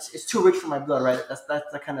not. It's too rich for my blood, right? That's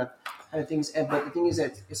the kind of things. But the thing is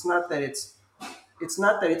that it's not that it's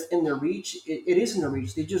in their reach. It is in their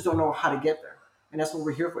reach. They just don't know how to get there, and that's what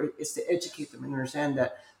we're here for. It's to educate them and understand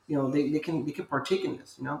that they can partake in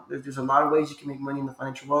this. There's a lot of ways you can make money in the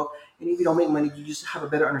financial world, and if you don't make money, you just have a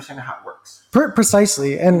better understanding of how it works.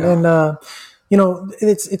 Precisely, and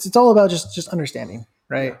it's all about just understanding,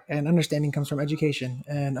 right? Yeah. And understanding comes from education,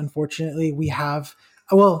 and unfortunately, we have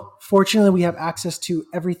Well, fortunately, we have access to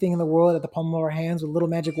everything in the world at the palm of our hands with a little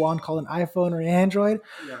magic wand called an iPhone or an Android.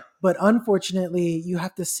 Yeah, But unfortunately, you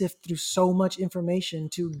have to sift through so much information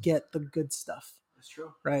to get the good stuff. that's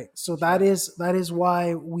true. Right. So That's right. that is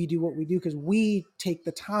why we do what we do, because we take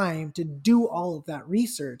the time to do all of that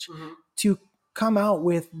research Hmm. to come out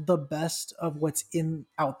with the best of what's in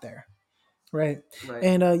out there. Right. Right.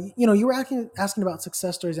 And you were asking about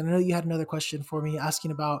success stories, and I know you had another question for me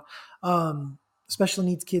asking about special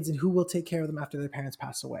needs kids and who will take care of them after their parents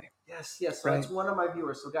pass away. Yes, yes. So Right. it's one of my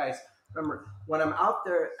viewers. So guys, remember when I'm out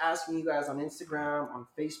there asking you guys on Instagram, on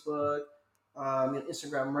Facebook,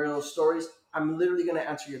 Instagram Reels, stories, I'm literally gonna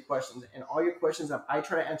answer your questions, and all your questions I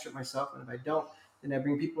try to answer it myself, and if I don't, then I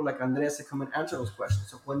bring people like Andres to come and answer those questions.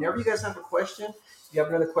 So whenever you guys have a question, if you have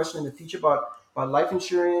another question in the future about life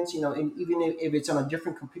insurance, and even if it's on a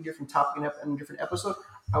different, completely different topic in a different episode,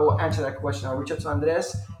 I will answer that question. I'll reach out to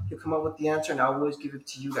Andres. He'll come up with the answer, and I'll always give it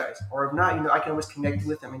to you guys. Or if not, I can always connect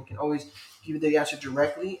with him, and he can always give you the answer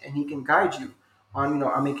directly, and he can guide you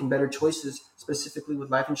on making better choices, specifically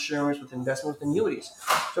with life insurance, with investment, with annuities.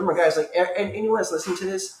 So remember, guys, like and anyone that's listening to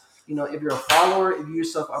this, if you're a follower, if you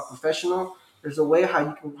yourself are a professional, there's a way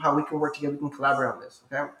how we can work together, we can collaborate on this.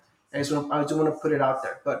 Okay, I just want to put it out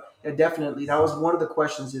there. But yeah, definitely, that was one of the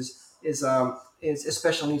questions is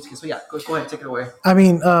special needs kids. So yeah, go ahead, take it away. I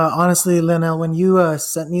mean, honestly, Linnell, when you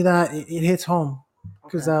sent me that, it hits home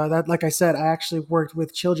because Okay. that, like I said, I actually worked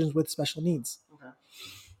with children with special needs, Okay.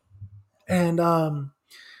 and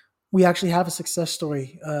we actually have a success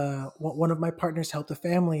story. One of my partners helped a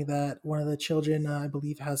family that one of the children, I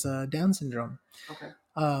believe, has Down syndrome. Okay.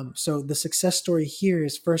 So the success story here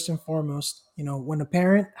is first and foremost, when a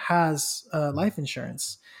parent has life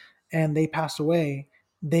insurance and they pass away,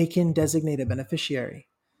 they can designate a beneficiary.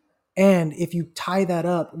 And if you tie that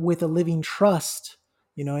up with a living trust,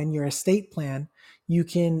 in your estate plan, you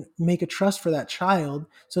can make a trust for that child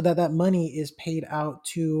so that that money is paid out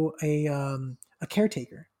to a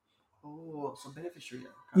caretaker. Oh, so beneficiary.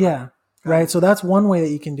 Got it. Yeah. Got Right. it. So that's one way that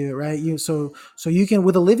you can do it. Right. So you can,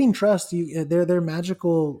 with a living trust, they're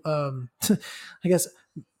magical, I guess,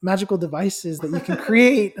 magical devices that you can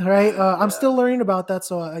create. Right. I'm Yeah. still learning about that.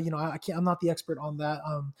 So, I can't, I'm not the expert on that.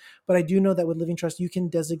 But I do know that with living trust, you can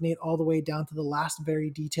designate all the way down to the last very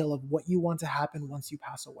detail of what you want to happen once you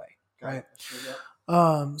pass away. Got Right. it. That's true. Yeah.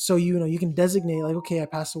 So you can designate like, okay, I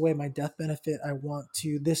pass away, my death benefit, I want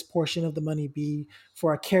to this portion of the money be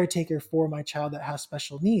for a caretaker for my child that has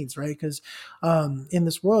special needs, right? Because in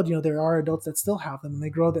this world, there are adults that still have them, and they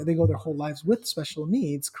go their whole lives with special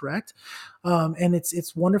needs, correct? And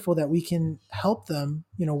it's wonderful that we can help them,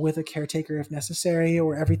 with a caretaker if necessary,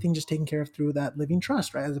 or everything just taken care of through that living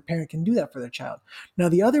trust, right? As a parent can do that for their child. Now,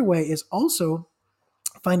 the other way is also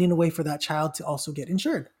finding a way for that child to also get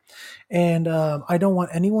insured. And I don't want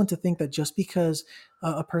anyone to think that just because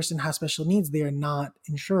a person has special needs, they are not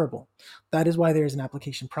insurable. That is why there is an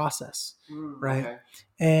application process, right? Okay.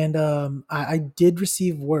 And I did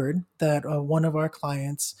receive word that one of our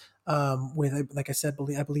clients with, like I said,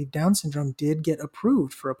 I believe Down syndrome did get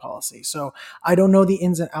approved for a policy. So I don't know the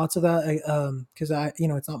ins and outs of that because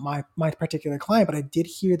it's not my particular client, but I did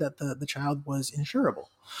hear that the child was insurable.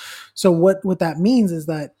 So what that means is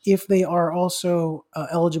that if they are also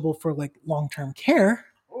eligible for like long-term care,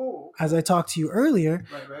 Oh. as I talked to you earlier,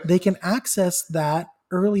 Right. Right. they can access that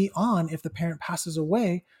early on if the parent passes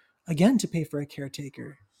away, again to pay for a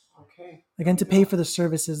caretaker, Okay. again to pay for the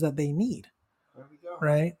services that they need, There we go.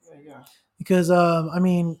 right? Yeah. Yeah. Because I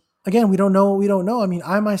mean, again, we don't know what we don't know. I mean,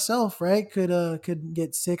 I myself, right, could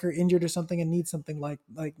get sick or injured or something and need something like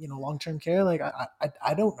long-term care. Like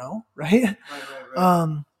I don't know, right? Right. Right.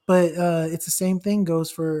 Right. But it's the same thing goes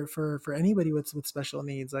for anybody with special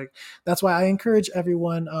needs. Like that's why I encourage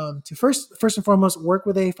everyone to first and foremost work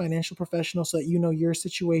with a financial professional so that your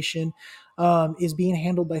situation is being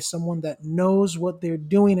handled by someone that knows what they're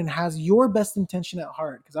doing and has your best intention at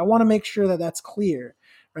heart. Because I want to make sure that that's clear.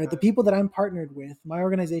 Right, the people that I'm partnered with, my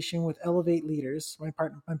organization with Elevate Leaders, my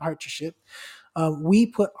partnership, we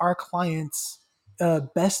put our clients'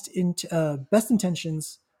 best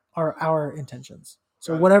intentions are our intentions.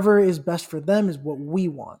 So Got it. whatever is best for them is what we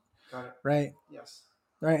want, Got it. right? Yes.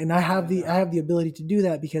 Right, and I have Yeah. I have the ability to do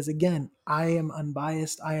that because again, I am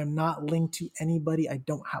unbiased. I am not linked to anybody. I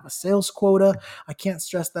don't have a sales quota. I can't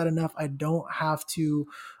stress that enough. I don't have to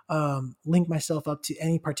link myself up to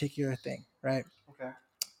any particular thing, right? Okay.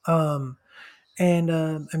 Um, and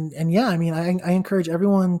yeah, I mean, I encourage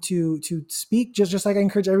everyone to speak just like I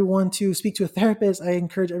encourage everyone to speak to a therapist. I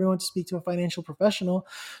encourage everyone to speak to a financial professional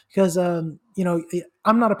because I'm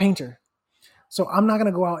not a painter. So I'm not going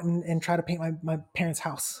to go out and try to paint my parents'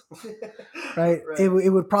 house, right? Right. It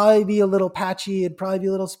would probably be a little patchy. It'd probably be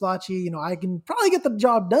a little splotchy. I can probably get the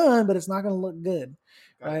job done, but it's not going to look good,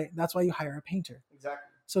 Got it. right? That's why you hire a painter. Exactly.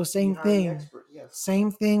 So You same hire an thing. expert. Yes. Same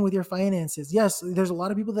thing with your finances. Yes, there's a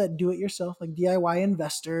lot of people that do it yourself, like DIY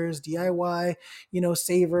investors, DIY,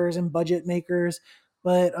 savers and budget makers.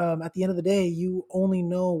 But at the end of the day, you only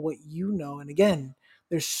know what you know. And again,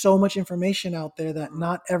 there's so much information out there that Mhm.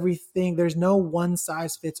 not everything, there's no one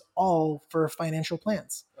size fits all for financial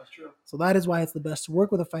plans. That's true. So that is why it's the best to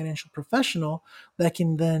work with a financial professional that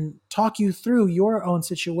can then talk you through your own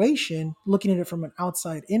situation, looking at it from an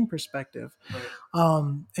outside in perspective.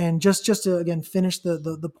 Right. And just to again finish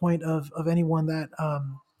the point of anyone that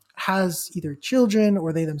has either children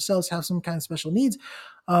or they themselves have some kind of special needs,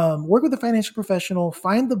 work with a financial professional,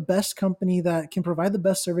 find the best company that can provide the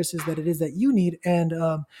best services that it is that you need, and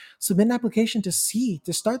submit an application to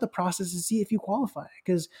start the process to see if you qualify.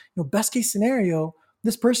 Because best case scenario,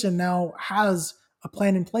 this person now has a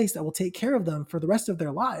plan in place that will take care of them for the rest of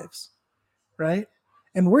their lives, right?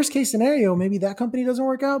 And worst case scenario, maybe that company doesn't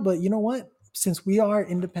work out, but you know what? Since we are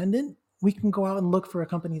independent, we can go out and look for a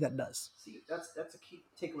company that does. See, that's a key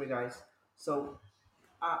takeaway, guys. So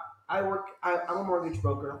I, I'm a mortgage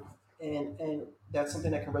broker, and that's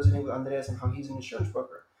something that can resonate with Andres and how he's an insurance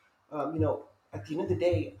broker. At the end of the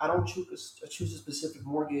day, I don't choose a specific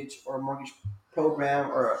mortgage or a mortgage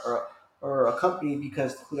program or a company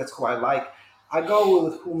because that's who I like. I go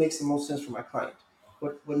with who makes the most sense for my client.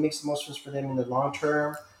 What makes the most sense for them in the long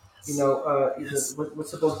term. Yes.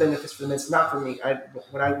 What's the most benefits for them? It's not for me.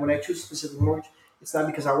 When I choose a specific mortgage, it's not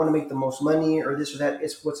because I want to make the most money or this or that.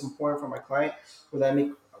 It's what's important for my client. Whether I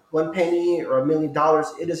make one penny or $1 million,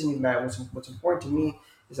 it doesn't even matter. What's important to me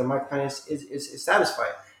is that my client is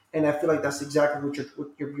satisfied, and I feel like that's exactly what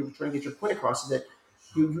you're trying to get your point across. Is that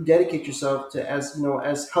you dedicate yourself to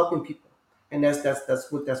as helping people, and that's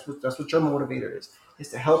what your motivator is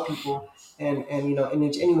to help people, and in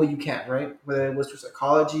any way you can, right? Whether it was through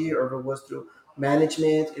psychology or if it was through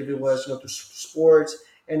management, if it was through sports,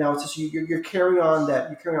 and now it's just you're carrying on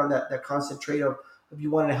that constant trade of you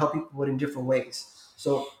wanting to help people but in different ways.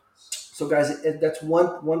 So guys, that's one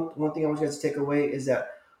thing I want you guys to take away is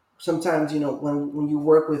that sometimes when you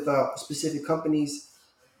work with specific companies,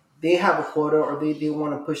 they have a quota or they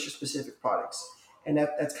want to push your specific products, and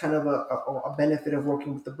that's kind of a benefit of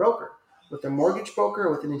working with the broker, with a mortgage broker,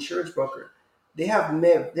 with an insurance broker. They have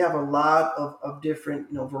a lot of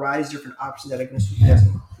different varieties, different options that are going to suit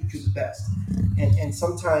you the best, and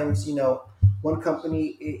sometimes one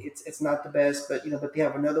company it's not the best, but they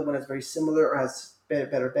have another one that's very similar or has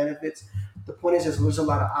better benefits. The point is there's a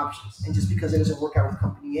lot of options, and just because it doesn't work out with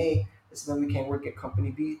company A doesn't mean we can't work at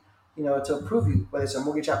company B, to approve you, whether it's a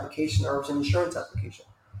mortgage application or it's an insurance application.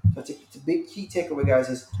 So it's a big key takeaway, guys.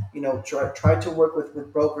 Is try to work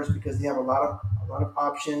with brokers because they have a lot of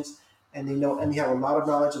options, and they have a lot of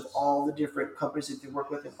knowledge of all the different companies that they work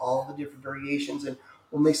with and all the different variations and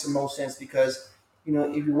what makes the most sense. Because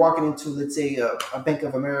if you're walking into, let's say, a Bank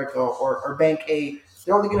of America or Bank A,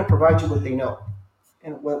 they're only going to provide you what they know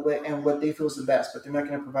and what they feel is the best, but they're not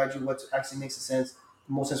going to provide you what actually makes the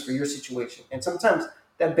most sense for your situation. And sometimes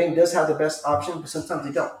that bank does have the best option, but sometimes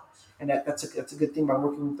they don't. And that's a good thing about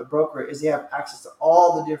working with the broker is they have access to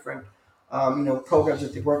all the different programs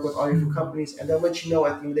that they work with, all your different companies, and they'll let you know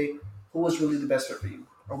at the end of the day who is really the best fit for you,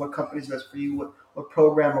 or what company is best for you, what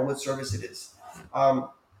program or what service it is. Um,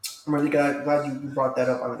 I'm really glad you brought that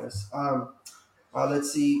up on this.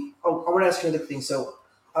 Let's see. Oh, I want to ask you another thing. So,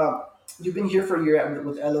 um, you've been here for a year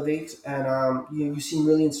with Elevate, and you seem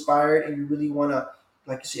really inspired, and you really want to,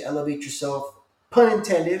 like you say, elevate yourself, pun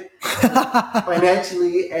intended,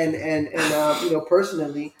 financially and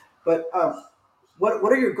personally. But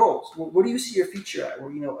what are your goals? Where do you see your future at?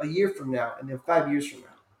 Or a year from now, and then 5 years from now.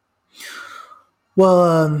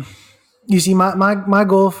 Well, you see, my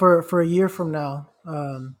goal for a year from now,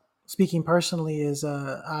 speaking personally, is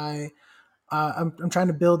I'm trying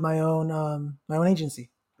to build my own agency.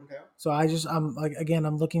 Okay. So I'm like, again,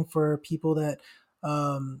 I'm looking for people that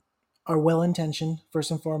um, are well intentioned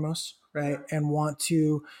first and foremost, right, Okay. and want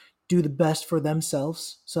to do the best for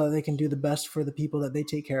themselves so that they can do the best for the people that they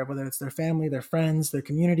take care of, whether it's their family, their friends, their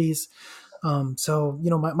communities. So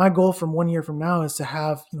my goal from 1 year from now is to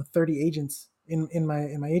have 30 agents in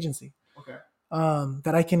my agency, Okay.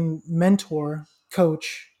 that I can mentor,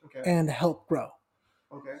 coach, Okay. and help grow.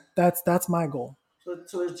 Okay. That's my goal.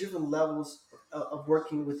 So there's different levels of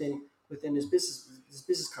working within this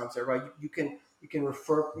business concept, right? You can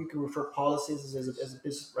refer policies as a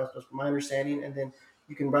business, right? That's my understanding, and then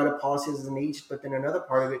you can write a policy as an agent. But then another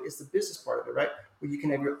part of it is the business part of it, right? Where you can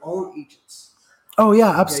have your own agents. Oh yeah,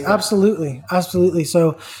 Yeah, yeah. absolutely, absolutely.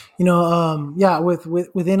 So, yeah,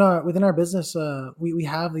 within our business, we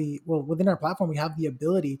have within our platform we have the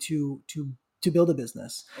ability to build a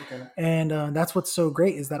business, Okay. and that's what's so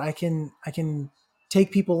great is that I can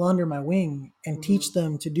take people under my wing and teach Mm-hmm.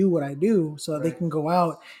 them to do what I do, so that they Right. can go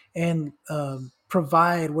out and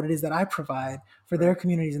provide what it is that I provide for their Right.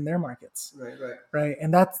 communities and their markets, Right. Right. right?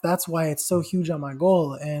 And that's why it's so huge on my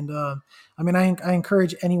goal. And I mean, I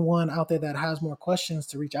encourage anyone out there that has more questions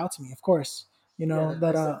to reach out to me. Of course, Yeah, that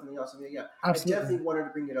that's definitely awesome. Yeah, yeah. I absolutely. definitely wanted to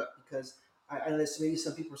bring it up because I know there's maybe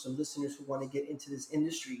some people, some listeners who want to get into this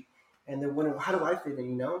industry, and they're wondering, how do I fit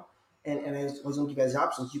in? And I was going to give you guys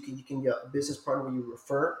options. You can get a business partner where you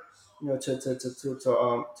refer,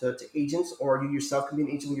 to agents, or you yourself can be an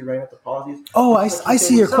agent when you're writing up the policies, Oh, or just like you're I saying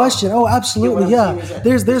see your yourself. question. Oh, You get what absolutely. I'm saying Yeah, is that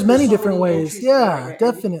there's there's many so different many ways. entries, right? Yeah, Right,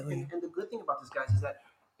 definitely. and the good thing about this, guys, is that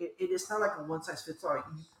it's not like a one size fits all.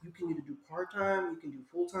 You can either do part time, you can do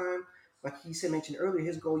full time. Like he said, mentioned earlier,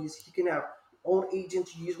 his goal is he can have own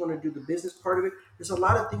agents. You just want to do the business part of it. There's a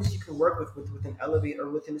lot of things you can work within Elevate or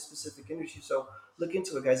within a specific industry. So look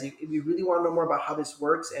into it, guys. If you really want to know more about how this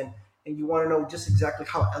works and you want to know just exactly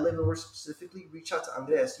how Elevate works specifically, reach out to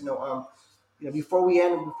Andres. Before we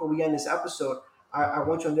end this episode, I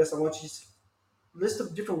want you, Andres. I want you to list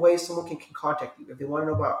of different ways someone can contact you if they want to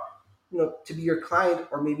know about, to be your client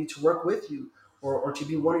or maybe to work with you or to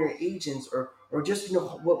be one of your agents or just,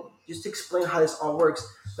 just to explain how this all works.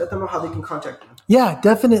 Let them know how they can contact you. Yeah,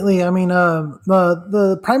 definitely. I mean,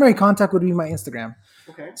 the primary contact would be my Instagram.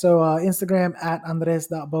 Okay. So Instagram at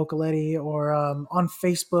Andres.Bocaletti or on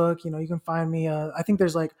Facebook, you can find me. I think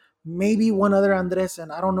there's like maybe one other Andres,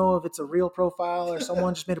 and I don't know if it's a real profile or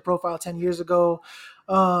someone just made a profile 10 years ago.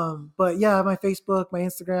 But yeah, my Facebook, my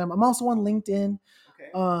Instagram. I'm also on LinkedIn.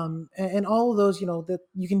 Okay. And all of those, that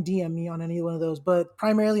you can DM me on any one of those. But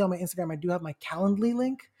primarily on my Instagram, I do have my Calendly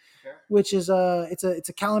link, Okay. which is it's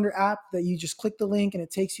a calendar app that you just click the link and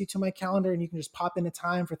it takes you to my calendar and you can just pop in a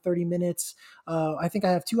time for 30 minutes. I think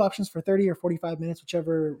I have two options for 30 or 45 minutes,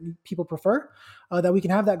 whichever people prefer, that we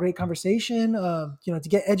can have that great conversation, to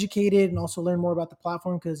get educated and also learn more about the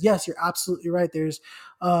platform. Because yes, you're absolutely right. There's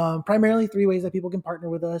primarily three ways that people can partner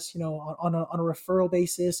with us, on a referral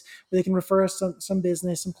basis, where they can refer us some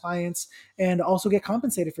business, some clients, and also get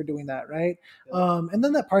compensated for doing that, right? Yep. And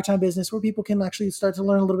then that part-time business where people can actually start to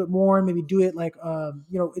learn a little bit more and maybe do it like,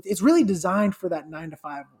 it's really designed for that 9 to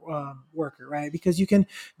 5 worker, right? Because you can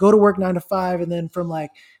go to work 9 to 5, and then from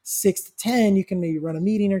like 6 to 10, you can maybe run a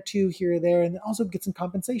meeting or two here or there, and also get some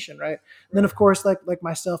compensation, right? And then Right. of course, like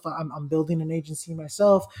myself, I'm building an agency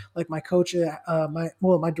myself. Like my coach,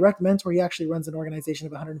 my direct mentor, he actually runs an organization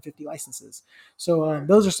of 150 licenses. So Right.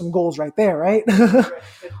 those are some goals right there, right? Right. Right.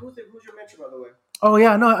 And who's your mentor, by the way? Oh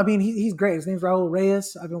yeah, no, I mean he's great. His name's Raul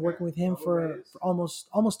Reyes. I've been Okay. working with him Raul for Reyes.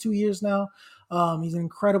 almost 2 years now. He's an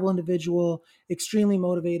incredible individual, extremely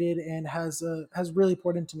motivated, and has really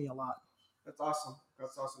poured into me a lot. That's awesome.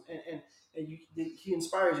 That's awesome. And he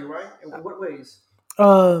inspires you, right? In what ways?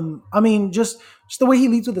 I mean, just the way he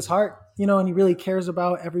leads with his heart, and he really cares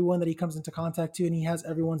about everyone that he comes into contact to, and he has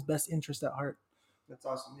everyone's best interest at heart. That's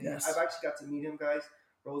awesome. Yeah, I've Yes. actually got to meet him, guys.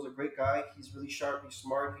 Ro's a great guy. He's really sharp. He's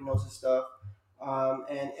smart. He knows his stuff.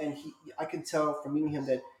 And I can tell from meeting him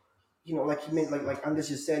that, like he made, like Andres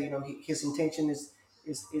just said, his intention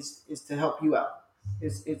is to help you out.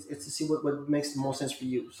 It's to see what makes the most sense for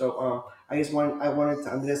you. So I wanted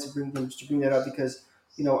to Andres to bring that up because,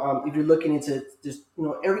 if you're looking into just,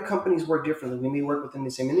 every company's work differently. We may work within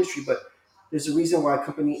the same industry, but there's a reason why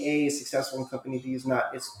company A is successful and company B is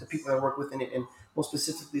not. It's the people that work within it, and most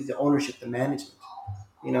specifically the ownership, the management.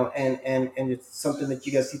 And it's something that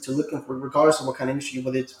you guys need to look for, regardless of what kind of industry,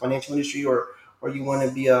 whether it's financial industry or you want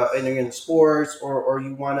to be in sports or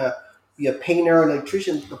you want to be a painter, an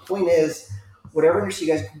electrician. The point is, whatever industry,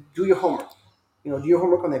 you guys do your homework. Do your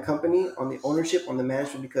homework on the company, on the ownership, on the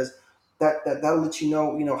management, because that'll let you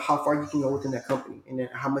know how far you can go within that company and then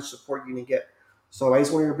how much support you're gonna get. So I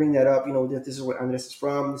just wanted to bring that up. That this is what Andres is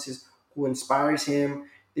from. This is who inspires him.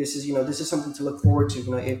 This is something to look forward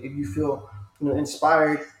to. If you feel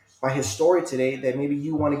inspired by his story today, that maybe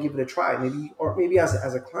you want to give it a try. Maybe as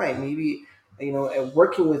a client, maybe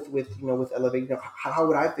working with Elevate. How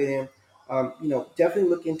would I fit in? Definitely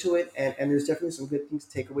look into it, and there's definitely some good things,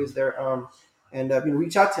 takeaways there. And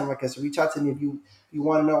reach out to him. Like I said, reach out to me if you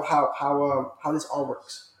want to know how this all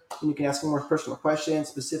works. And you can ask him more personal questions,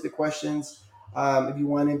 specific questions. If you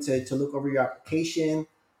wanted to look over your application,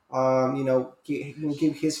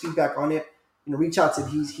 give his feedback on it. Reach out to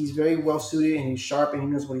him. He's very well suited and he's sharp and he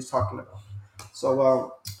knows what he's talking about.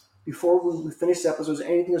 So before we finish the episode, is there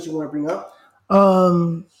anything else you want to bring up?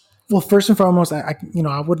 Um, Well, first and foremost, I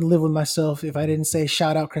wouldn't live with myself if I didn't say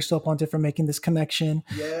shout out Crystal Ponte for making this connection.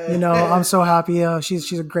 I'm Yeah. so happy.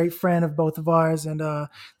 She's a great friend of both of ours, and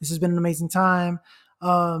this has been an amazing time.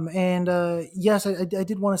 And yes, I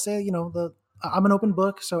did want to say, I'm an open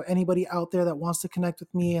book, so anybody out there that wants to connect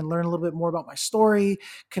with me and learn a little bit more about my story,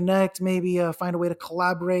 connect, maybe find a way to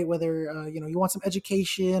collaborate, whether you want some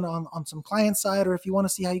education on some client side, or if you want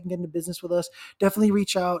to see how you can get into business with us, definitely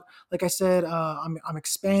reach out. Like I said, I'm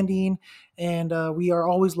expanding, and we are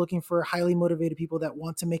always looking for highly motivated people that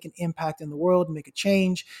want to make an impact in the world, make a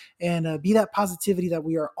change, and be that positivity that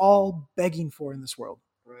we are all begging for in this world.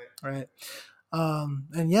 Right. Right.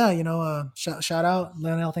 And yeah, shout out,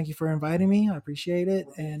 Lionel. Thank you for inviting me. I appreciate it.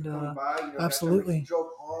 Well, and coming by, absolutely, he drove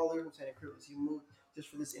all the way from Santa Cruz. He moved just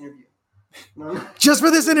for this interview. No. Just for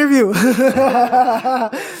this interview. He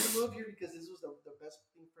moved here because this was the best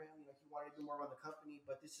thing for him. He wanted to do more about the company,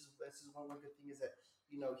 but this is one good thing is that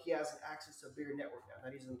he has access to a bigger network now.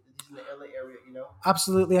 That he's in the LA area.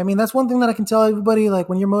 Absolutely. I mean, that's one thing that I can tell everybody. Like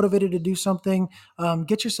when you're motivated to do something,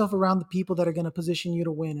 get yourself around the people that are going to position you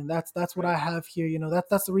to win, and that's what I have here.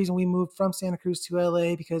 That's the reason we moved from Santa Cruz to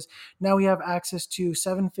LA, because now we have access to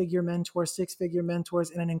 7-figure mentors, 6-figure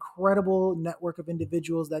mentors, and an incredible network of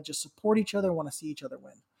individuals that just support each other and want to see each other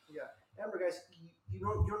win. Yeah. Remember, guys, you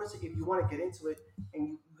don't necessarily, if you want to get into it and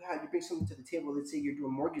you bring something to the table. Let's say you're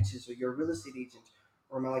doing mortgages, or you're a real estate agent,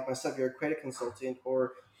 or like myself, you're a credit consultant,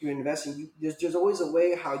 or you're investing. There's always a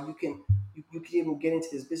way how you can even get into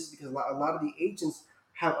this business, because a lot of the agents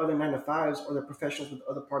have other 9 to 5s, or they're professionals with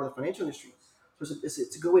other part of the financial industry. So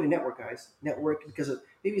it's a good way to network, guys. Network, because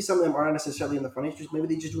maybe some of them aren't necessarily in the financial industry.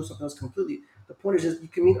 Maybe they just do something else completely. The point is just you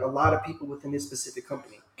can meet a lot of people within this specific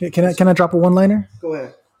company. Can I drop a one-liner? Go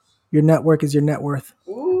ahead. Your network is your net worth.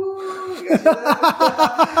 Ooh, you guys see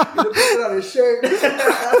that? You're gonna put it on his shirt.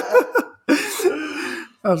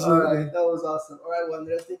 Absolutely. All right, that was awesome. All right, well,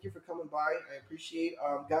 Andres, thank you for coming by. I appreciate,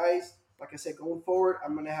 guys. Like I said, going forward,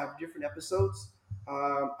 I'm gonna have different episodes.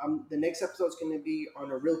 The next episode is gonna be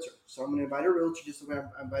on a realtor. So I'm gonna invite a realtor, just the way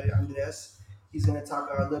I invited Andres. He's gonna talk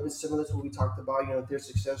a little bit similar to what we talked about. Their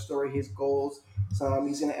success story, his goals. So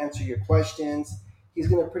he's gonna answer your questions. He's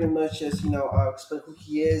gonna pretty much just explain who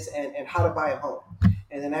he is and how to buy a home.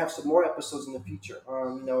 And then I have some more episodes in the future.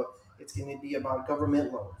 It's going to be about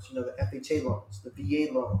government loans, the FHA loans, the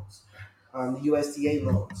VA loans, the USDA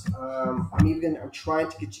loans. I'm trying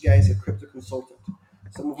to get you guys a crypto consultant,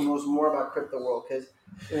 someone who knows more about crypto world. Because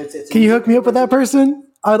can you hook me up with that person?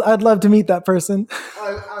 I'd love to meet that person.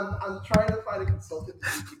 I'm trying to find a consultant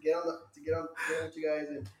to get on with you guys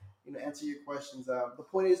and answer your questions. The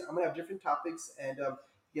point is, I'm gonna have different topics, and if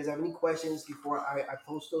you guys have any questions before I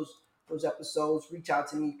post those episodes, reach out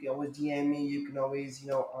to me. You can always DM me. You can always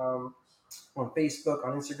on Facebook,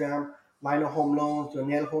 on Instagram, Lionel Home Loans,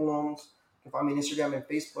 Daniel Home Loans. You can find me on Instagram and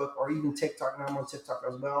Facebook, or even TikTok. Now I'm on TikTok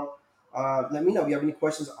as well. Let me know if you have any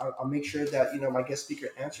questions. I'll make sure that my guest speaker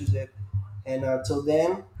answers it. And till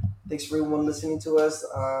then, thanks for everyone listening to us.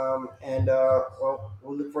 We'll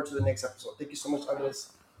look forward to the next episode. Thank you so much, Andres.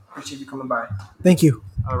 Appreciate you coming by. Thank you.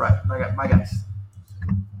 All right. Bye, guys.